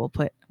weeks, maybe we'll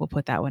put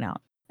that one out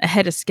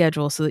ahead of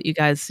schedule so that you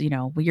guys,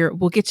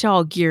 we'll get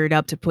y'all geared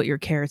up to put your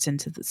carrots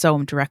sow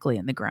them directly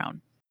in the ground.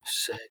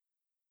 Sick.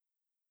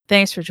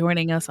 Thanks for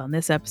joining us on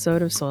this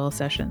episode of Soil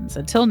Sessions.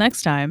 Until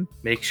next time.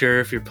 Make sure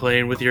if you're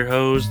playing with your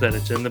hose that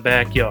it's in the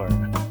backyard.